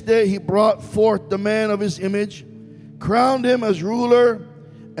 6th day, he brought forth the man of his image, crowned him as ruler,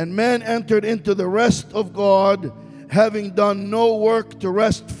 and man entered into the rest of God, having done no work to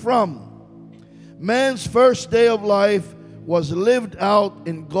rest from. Man's first day of life was lived out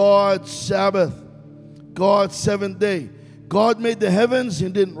in God's Sabbath, God's 7th day. God made the heavens, he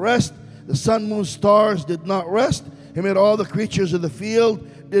didn't rest. The sun, moon, stars did not rest. He made all the creatures of the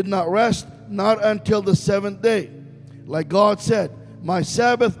field, did not rest, not until the 7th day. Like God said, my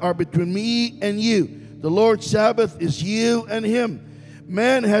Sabbath are between me and you. The Lord's Sabbath is you and him.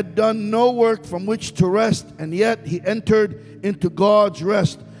 Man had done no work from which to rest, and yet he entered into God's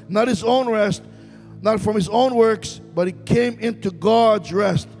rest. Not his own rest, not from his own works, but he came into God's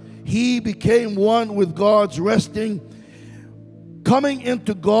rest. He became one with God's resting, coming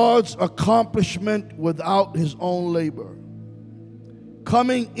into God's accomplishment without his own labor.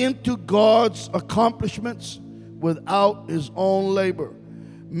 Coming into God's accomplishments without his own labor.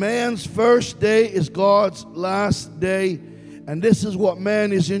 Man's first day is God's last day, and this is what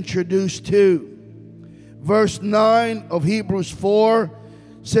man is introduced to. Verse 9 of Hebrews 4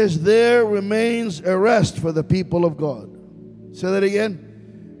 says, there remains a rest for the people of God. Say that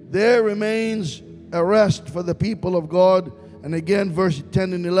again. There remains a rest for the people of God. And again, verse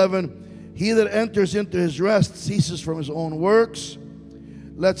 10 and 11, he that enters into his rest ceases from his own works.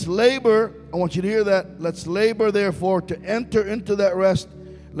 Let's labor, I want you to hear that. Let's labor, therefore, to enter into that rest,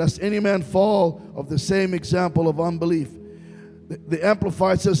 lest any man fall of the same example of unbelief. The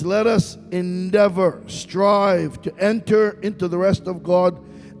Amplified says, let us endeavor, strive to enter into the rest of God,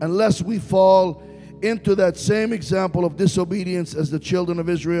 unless we fall into that same example of disobedience as the children of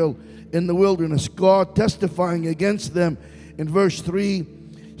Israel in the wilderness. God testifying against them in verse 3,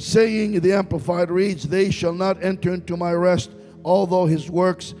 saying, the Amplified reads, they shall not enter into my rest, although his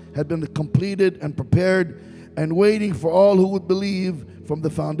works had been completed and prepared, and waiting for all who would believe, from the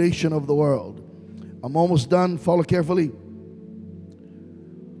foundation of the world. I'm almost done. Follow carefully.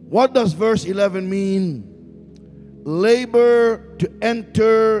 What does verse 11 mean? Labor to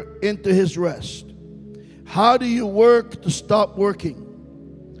enter into his rest. How do you work to stop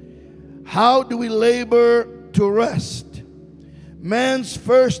working? How do we labor to rest? Man's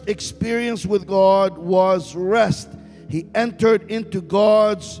first experience with God was rest. He entered into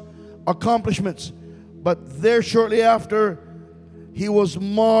God's accomplishments. But there shortly after, he was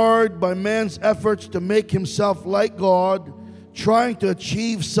marred by man's efforts to make himself like God, trying to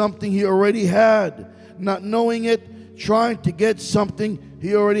achieve something he already had, not knowing it, trying to get something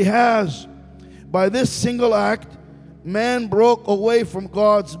he already has. By this single act, man broke away from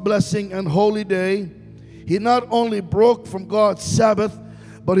God's blessing and holy day. He not only broke from God's Sabbath,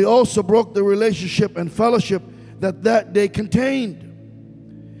 but he also broke the relationship and fellowship that day contained.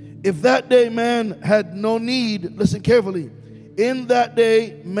 If that day man had no need, listen carefully, in that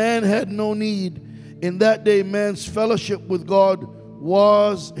day man had no need. In that day man's fellowship with God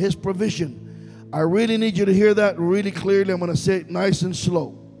was his provision. I really need you to hear that really clearly. I'm going to say it nice and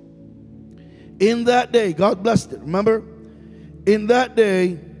slow. In that day, God blessed it, remember? In that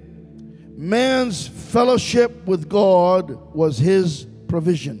day, man's fellowship with God was his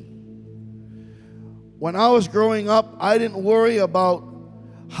provision. When I was growing up, I didn't worry about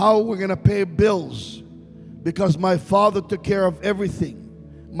how we're going to pay bills because my father took care of everything.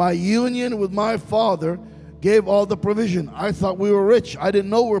 My union with my father gave all the provision. I thought we were rich. I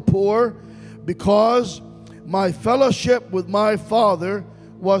didn't know we're poor because my fellowship with my father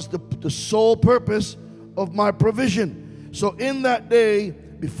was the sole purpose of my provision. So in that day,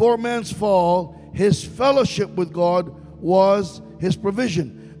 before man's fall, his fellowship with God was his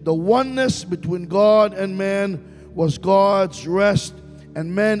provision. The oneness between God and man was God's rest,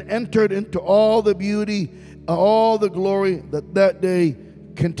 and man entered into all the beauty, all the glory that day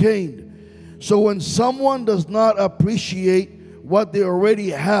contained. So when someone does not appreciate what they already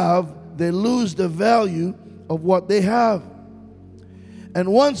have, they lose the value of what they have.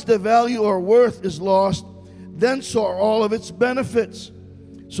 And once the value or worth is lost, then so are all of its benefits.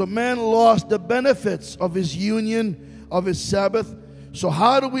 So man lost the benefits of his union, of his Sabbath. So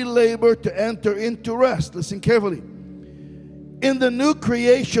how do we labor to enter into rest? Listen carefully. In the new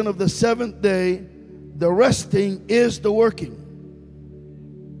creation of the seventh day, the resting is the working.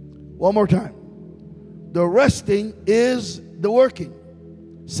 One more time. The resting is the working.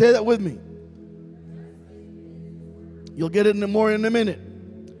 Say that with me. You'll get it more in a minute.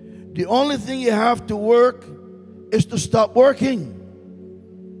 The only thing you have to work is to stop working.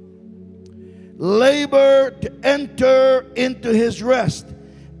 Labor to enter into his rest.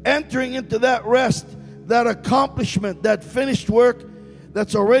 Entering into that rest, that accomplishment, that finished work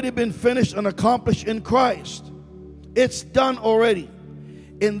that's already been finished and accomplished in Christ. It's done already.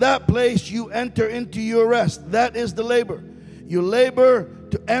 In that place you enter into your rest. That is the labor. You labor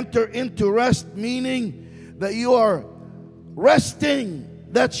to enter into rest, meaning that you are resting.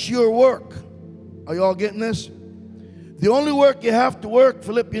 That's your work. Are you all getting this? The only work you have to work,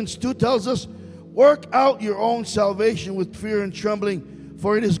 Philippians 2 tells us, work out your own salvation with fear and trembling,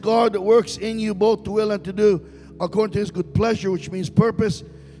 for it is God that works in you both to will and to do according to his good pleasure, which means purpose.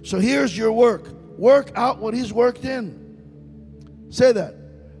 So here's your work. Work out what he's worked in. Say that.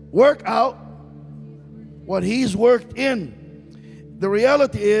 Work out what he's worked in. The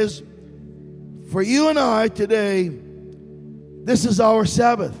reality is, for you and I today, this is our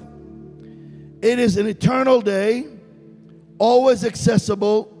Sabbath. It is an eternal day, always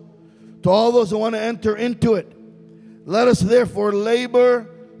accessible to all those who want to enter into it. Let us therefore labor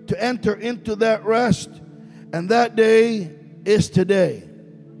to enter into that rest, and that day is today.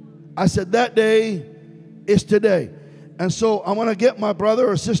 I said that day is today. And so I want to get my brother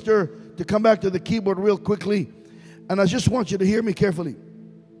or sister to come back to the keyboard real quickly, and I just want you to hear me carefully.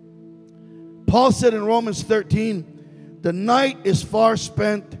 Paul said in Romans 13, the night is far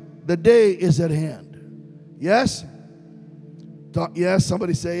spent, the day is at hand. Yes? Yes,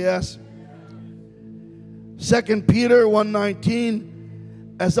 somebody say yes. 2 Peter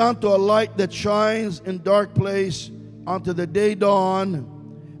 1:19, as unto a light that shines in dark place, unto the day dawn,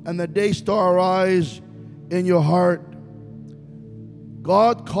 and the day star arise in your heart.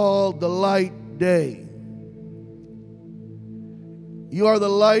 God called the light day. You are the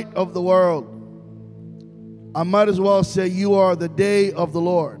light of the world. I might as well say you are the day of the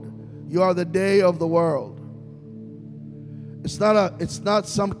Lord. You are the day of the world. It's not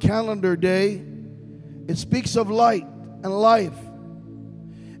some calendar day. It speaks of light and life.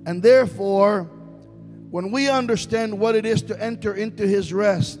 And therefore, when we understand what it is to enter into his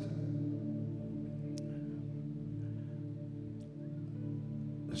rest,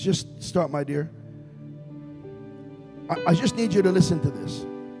 just start, my dear. I just need you to listen to this.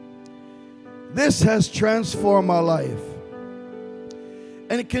 This has transformed my life.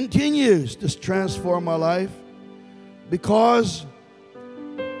 And it continues to transform my life because,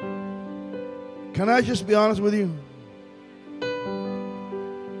 can I just be honest with you?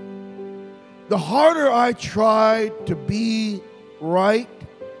 The harder I tried to be right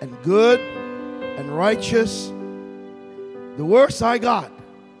and good and righteous, the worse I got.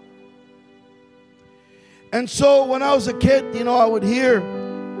 And so when I was a kid, I would hear,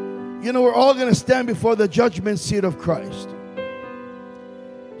 we're all going to stand before the judgment seat of Christ.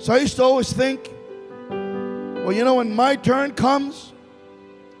 So I used to always think, well, when my turn comes,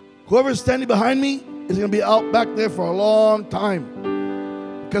 whoever's standing behind me is going to be out back there for a long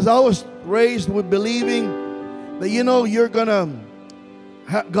time. Because I was raised with believing that, you're going to,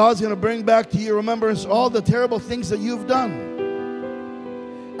 God's going to bring back to your remembrance all the terrible things that you've done.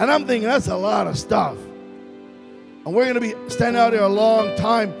 And I'm thinking, that's a lot of stuff. And we're going to be standing out there a long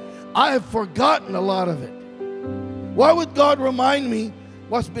time. I have forgotten a lot of it. Why would God remind me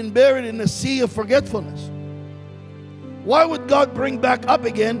what's been buried in the sea of forgetfulness? Why would God bring back up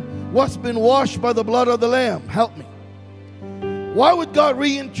again what's been washed by the blood of the Lamb? Help me. Why would God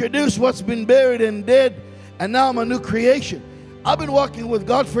reintroduce what's been buried and dead, and now I'm a new creation? I've been walking with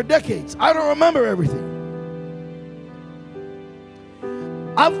God for decades. I don't remember everything.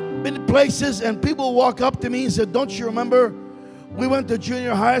 I've been in places and people walk up to me and said, don't you remember we went to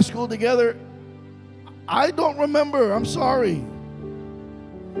junior high school together? I don't remember. I'm sorry.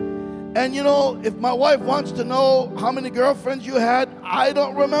 And if my wife wants to know how many girlfriends you had, I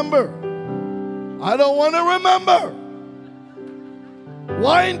don't remember. I don't want to remember.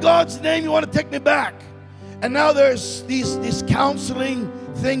 Why in God's name you want to take me back? And now there's these counseling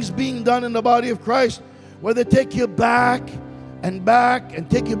things being done in the body of Christ where they take you back and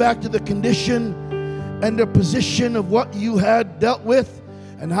take you back to the condition and the position of what you had dealt with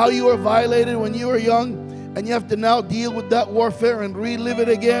and how you were violated when you were young, and you have to now deal with that warfare and relive it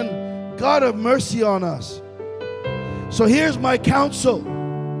again. God have mercy on us. So here's my counsel.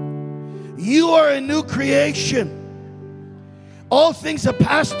 You are a new creation. All things have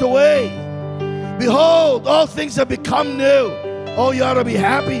passed away. Behold, all things have become new. Oh, you ought to be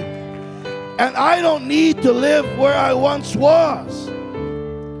happy. And I don't need to live where I once was.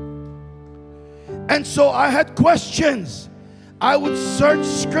 And so I had questions. I would search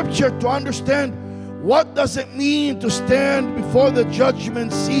scripture to understand, what does it mean to stand before the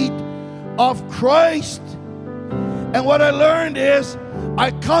judgment seat of Christ? And what I learned is,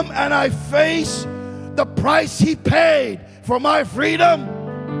 I come and I face the price He paid for my freedom.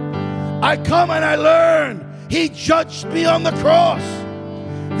 I come and I learn He judged me on the cross.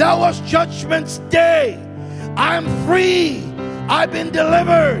 That was Judgment's Day. I'm free. I've been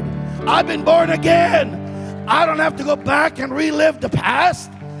delivered. I've been born again. I don't have to go back and relive the past.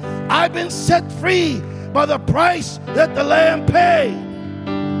 I've been set free by the price that the Lamb paid.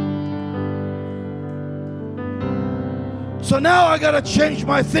 So now I got to change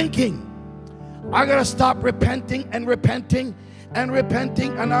my thinking. I got to stop repenting and repenting and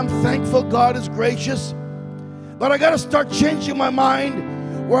repenting. And I'm thankful God is gracious. But I got to start changing my mind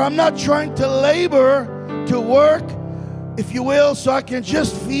where I'm not trying to labor to work, if you will, so I can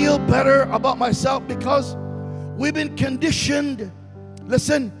just feel better about myself, because we've been conditioned.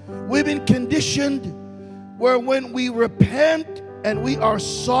 Listen, we've been conditioned where when we repent and we are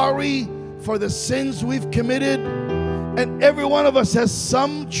sorry for the sins we've committed, and every one of us has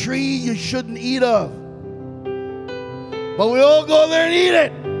some tree you shouldn't eat of, but we all go there and eat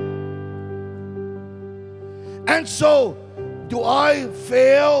it. And so, do I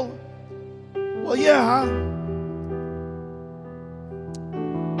fail? Well, yeah.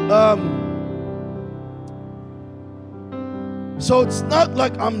 So it's not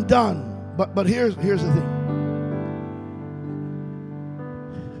like I'm done. But here's the thing.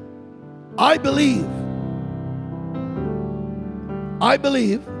 I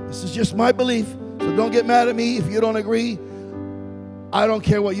believe, this is just my belief, so don't get mad at me if you don't agree. I don't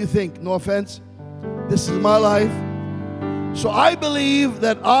care what you think, no offense. This is my life. So I believe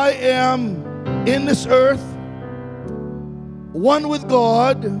that I am in this earth, one with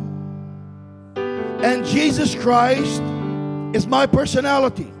God, and Jesus Christ is my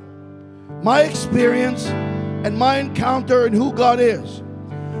personality, my experience, and my encounter in who God is.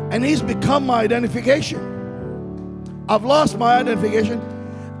 And He's become my identification. I've lost my identification,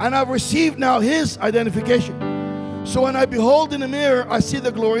 and I've received now His identification. So when I behold in the mirror, I see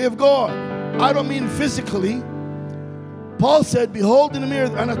the glory of God. I don't mean physically. Paul said, behold in the mirror,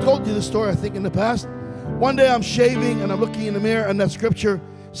 and I told you this story, I think, in the past. One day I'm shaving and I'm looking in the mirror, and that scripture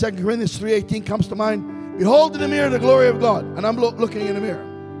 2 Corinthians 3:18 comes to mind. Behold in the mirror the glory of God. And I'm looking in the mirror.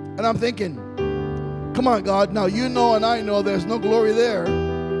 And I'm thinking, come on, God. Now you know and I know there's no glory there.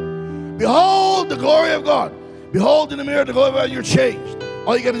 Behold the glory of God. Behold in the mirror the glory of God. You're changed.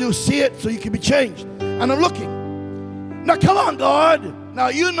 All you got to do is see it so you can be changed. And I'm looking. Now come on, God. Now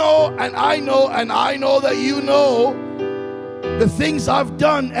you know and I know that you know the things I've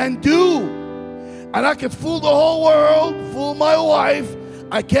done and do. And I can fool the whole world, fool my wife.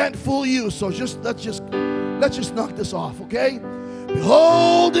 I can't fool you. So let's just knock this off, okay?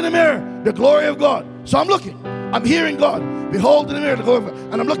 Behold in the mirror the glory of God. So I'm looking. I'm hearing God. Behold in the mirror the glory of God.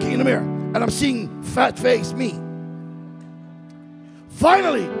 And I'm looking in the mirror. And I'm seeing fat face, me.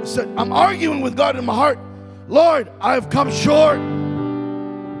 Finally, so I'm arguing with God in my heart. Lord, I've come short.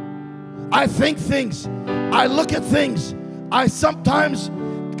 I think things. I look at things. I sometimes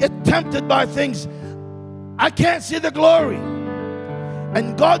get tempted by things. I can't see the glory.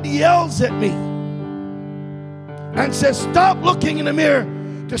 And God yells at me and says, stop looking in the mirror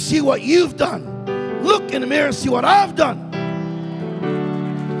to see what you've done. Look in the mirror and see what I've done.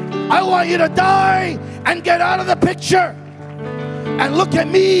 I want you to die and get out of the picture and look at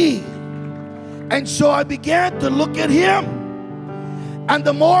me. And so I began to look at him. And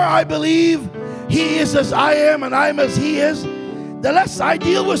the more I believe he is as I am and I'm as he is, the less I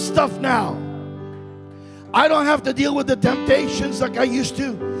deal with stuff now. I don't have to deal with the temptations like I used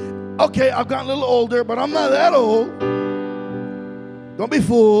to. Okay, I've gotten a little older, but I'm not that old. Don't be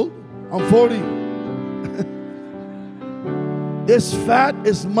fooled. I'm 40. This fat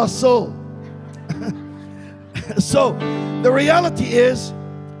is muscle. So the reality is,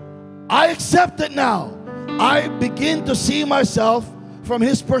 I accept it now. I begin to see myself from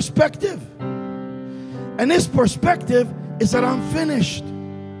his perspective. And his perspective is that I'm finished.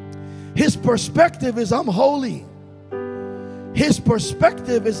 His perspective is I'm holy. His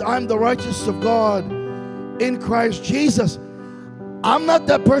perspective is I'm the righteousness of God in Christ Jesus. I'm not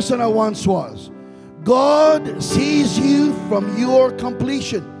that person I once was. God sees you from your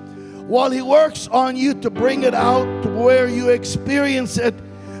completion while he works on you to bring it out to where you experience it.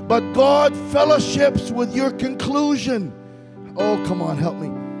 But God fellowships with your conclusion. Oh, come on, help me.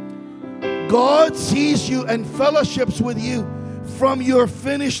 God sees you and fellowships with you from your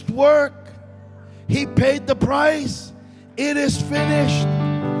finished work. He paid the price. It is finished.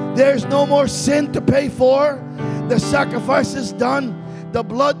 There's no more sin to pay for. The sacrifice is done. The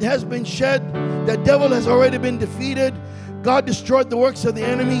blood has been shed. The devil has already been defeated. God destroyed the works of the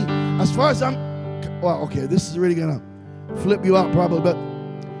enemy. As far as I'm... Well, okay, this is really going to flip you out probably, but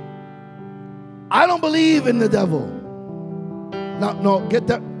I don't believe in the devil. No, get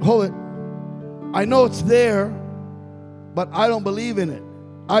that, hold it. I know it's there, but I don't believe in it.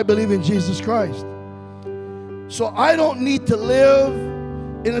 I believe in Jesus Christ. So I don't need to live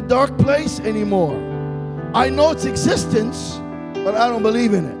in a dark place anymore. I know its existence, but I don't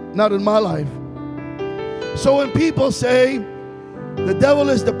believe in it. Not in my life. So when people say the devil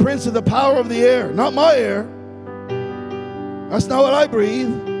is the prince of the power of the air, not my air. That's not what I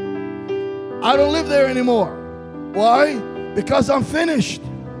breathe. I don't live there anymore. Why? Because I'm finished.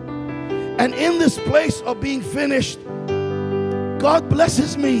 And in this place of being finished, God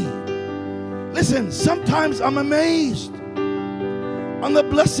blesses me. Listen, sometimes I'm amazed on the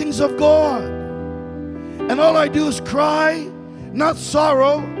blessings of God. And all I do is cry, not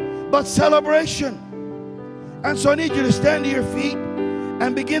sorrow, but celebration. And so I need you to stand to your feet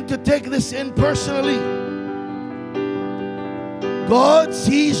and begin to take this in personally. God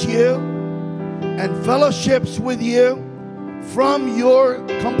sees you and fellowships with you from your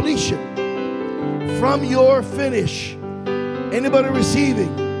completion, from your finish. Anybody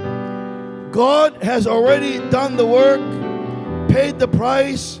receiving? God has already done the work, paid the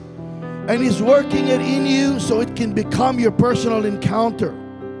price, and He's working it in you so it can become your personal encounter,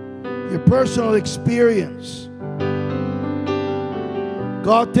 your personal experience.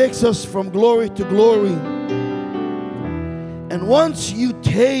 God takes us from glory to glory. And once you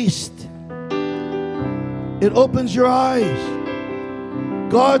taste, it opens your eyes.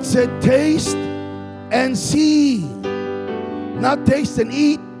 God said, taste and see. Not taste and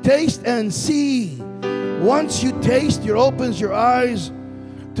eat, taste and see. Once you taste, it opens your eyes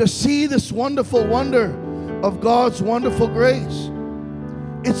to see this wonderful wonder of God's wonderful grace.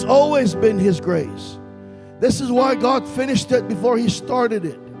 It's always been His grace. This is why God finished it before He started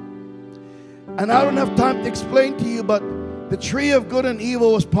it. And I don't have time to explain to you, but the tree of good and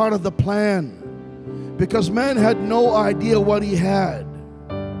evil was part of the plan. Because man had no idea what he had.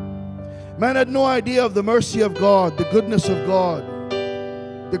 Man had no idea of the mercy of God, the goodness of God,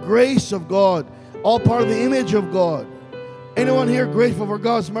 the grace of God, all part of the image of God, Anyone here grateful for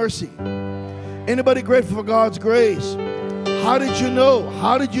God's mercy? Anybody grateful for God's grace? How did you know?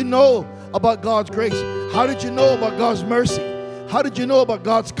 How did you know about God's grace? How did you know about God's mercy? How did you know about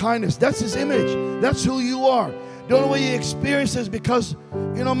God's kindness? That's His image. That's who you are. The only way you experience this is because,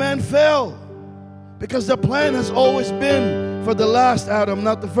 man fell. Because the plan has always been for the last Adam,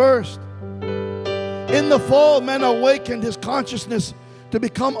 not the first. In the fall, man awakened his consciousness to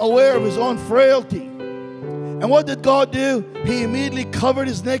become aware of his own frailty. And what did God do? He immediately covered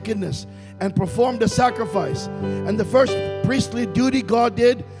his nakedness and performed the sacrifice. And the first priestly duty God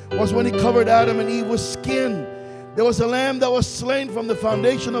did was when He covered Adam and Eve with skin. There was a lamb that was slain from the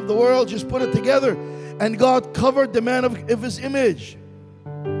foundation of the world. Just put it together. And God covered the man of His image.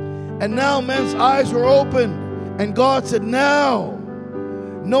 And now man's eyes were opened. And God said, now,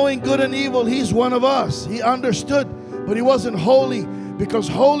 knowing good and evil, He's one of us. He understood, but he wasn't holy. Because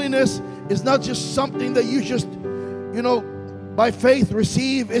holiness is not just something that you just, by faith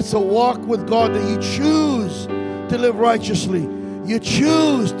receive. It's a walk with God that you choose to live righteously. You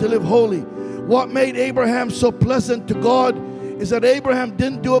choose to live holy. What made Abraham so pleasant to God is that Abraham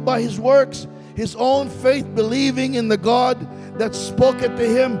didn't do it by his works. His own faith, believing in the God that spoke it to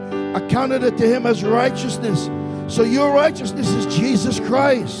him, accounted it to him as righteousness. So your righteousness is Jesus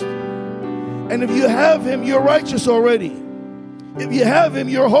Christ. And if you have Him, you're righteous already. If you have Him,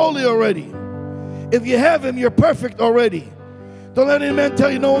 you're holy already. If you have Him, you're perfect already. Don't let any man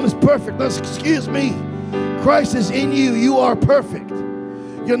tell you no one is perfect. Excuse me. Christ is in you. You are perfect.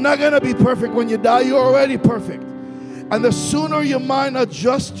 You're not going to be perfect when you die. You're already perfect. And the sooner your mind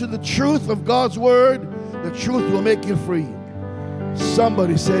adjusts to the truth of God's word, the truth will make you free.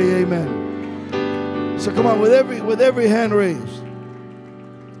 Somebody say amen. So come on, with every hand raised.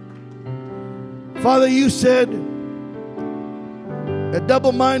 Father, you said, a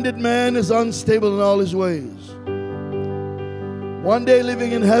double-minded man is unstable in all his ways. One day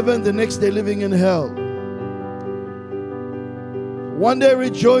living in heaven, the next day living in hell. One day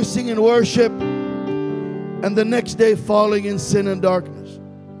rejoicing in worship, and the next day falling in sin and darkness.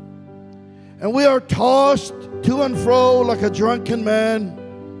 And we are tossed to and fro like a drunken man,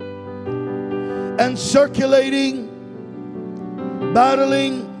 and circulating,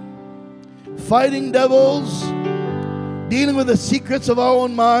 battling, fighting devils, dealing with the secrets of our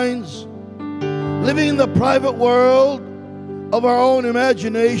own minds, living in the private world of our own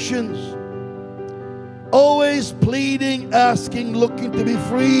imaginations, always pleading, asking, looking to be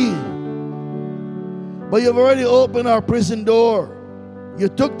free. But you've already opened our prison door. You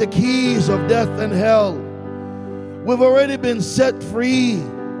took the keys of death and hell. We've already been set free.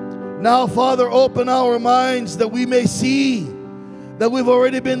 Now, Father, open our minds that we may see that we've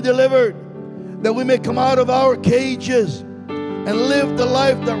already been delivered, that we may come out of our cages and live the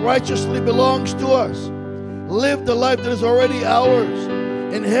life that righteously belongs to us. Live the life that is already ours.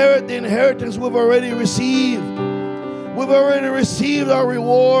 Inherit the inheritance we've already received. We've already received our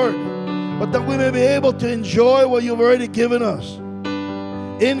reward, but that we may be able to enjoy what you've already given us.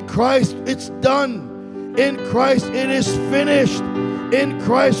 In Christ, it's done. In Christ, it is finished. In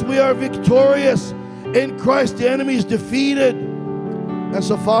Christ, we are victorious. In Christ, the enemy is defeated. And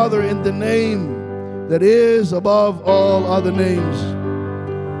so, Father, in the name that is above all other names,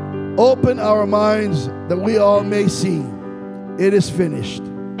 open our minds that we all may see it is finished.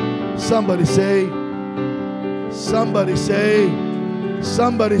 Somebody say, somebody say,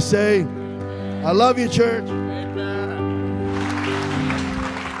 somebody say, I love you, church.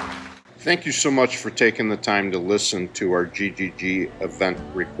 Thank you so much for taking the time to listen to our GGG event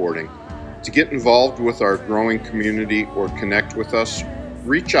recording. To get involved with our growing community or connect with us,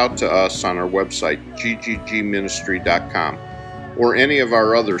 reach out to us on our website, gggministry.com, or any of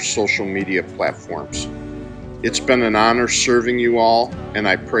our other social media platforms. It's been an honor serving you all, and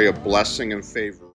I pray a blessing and favor.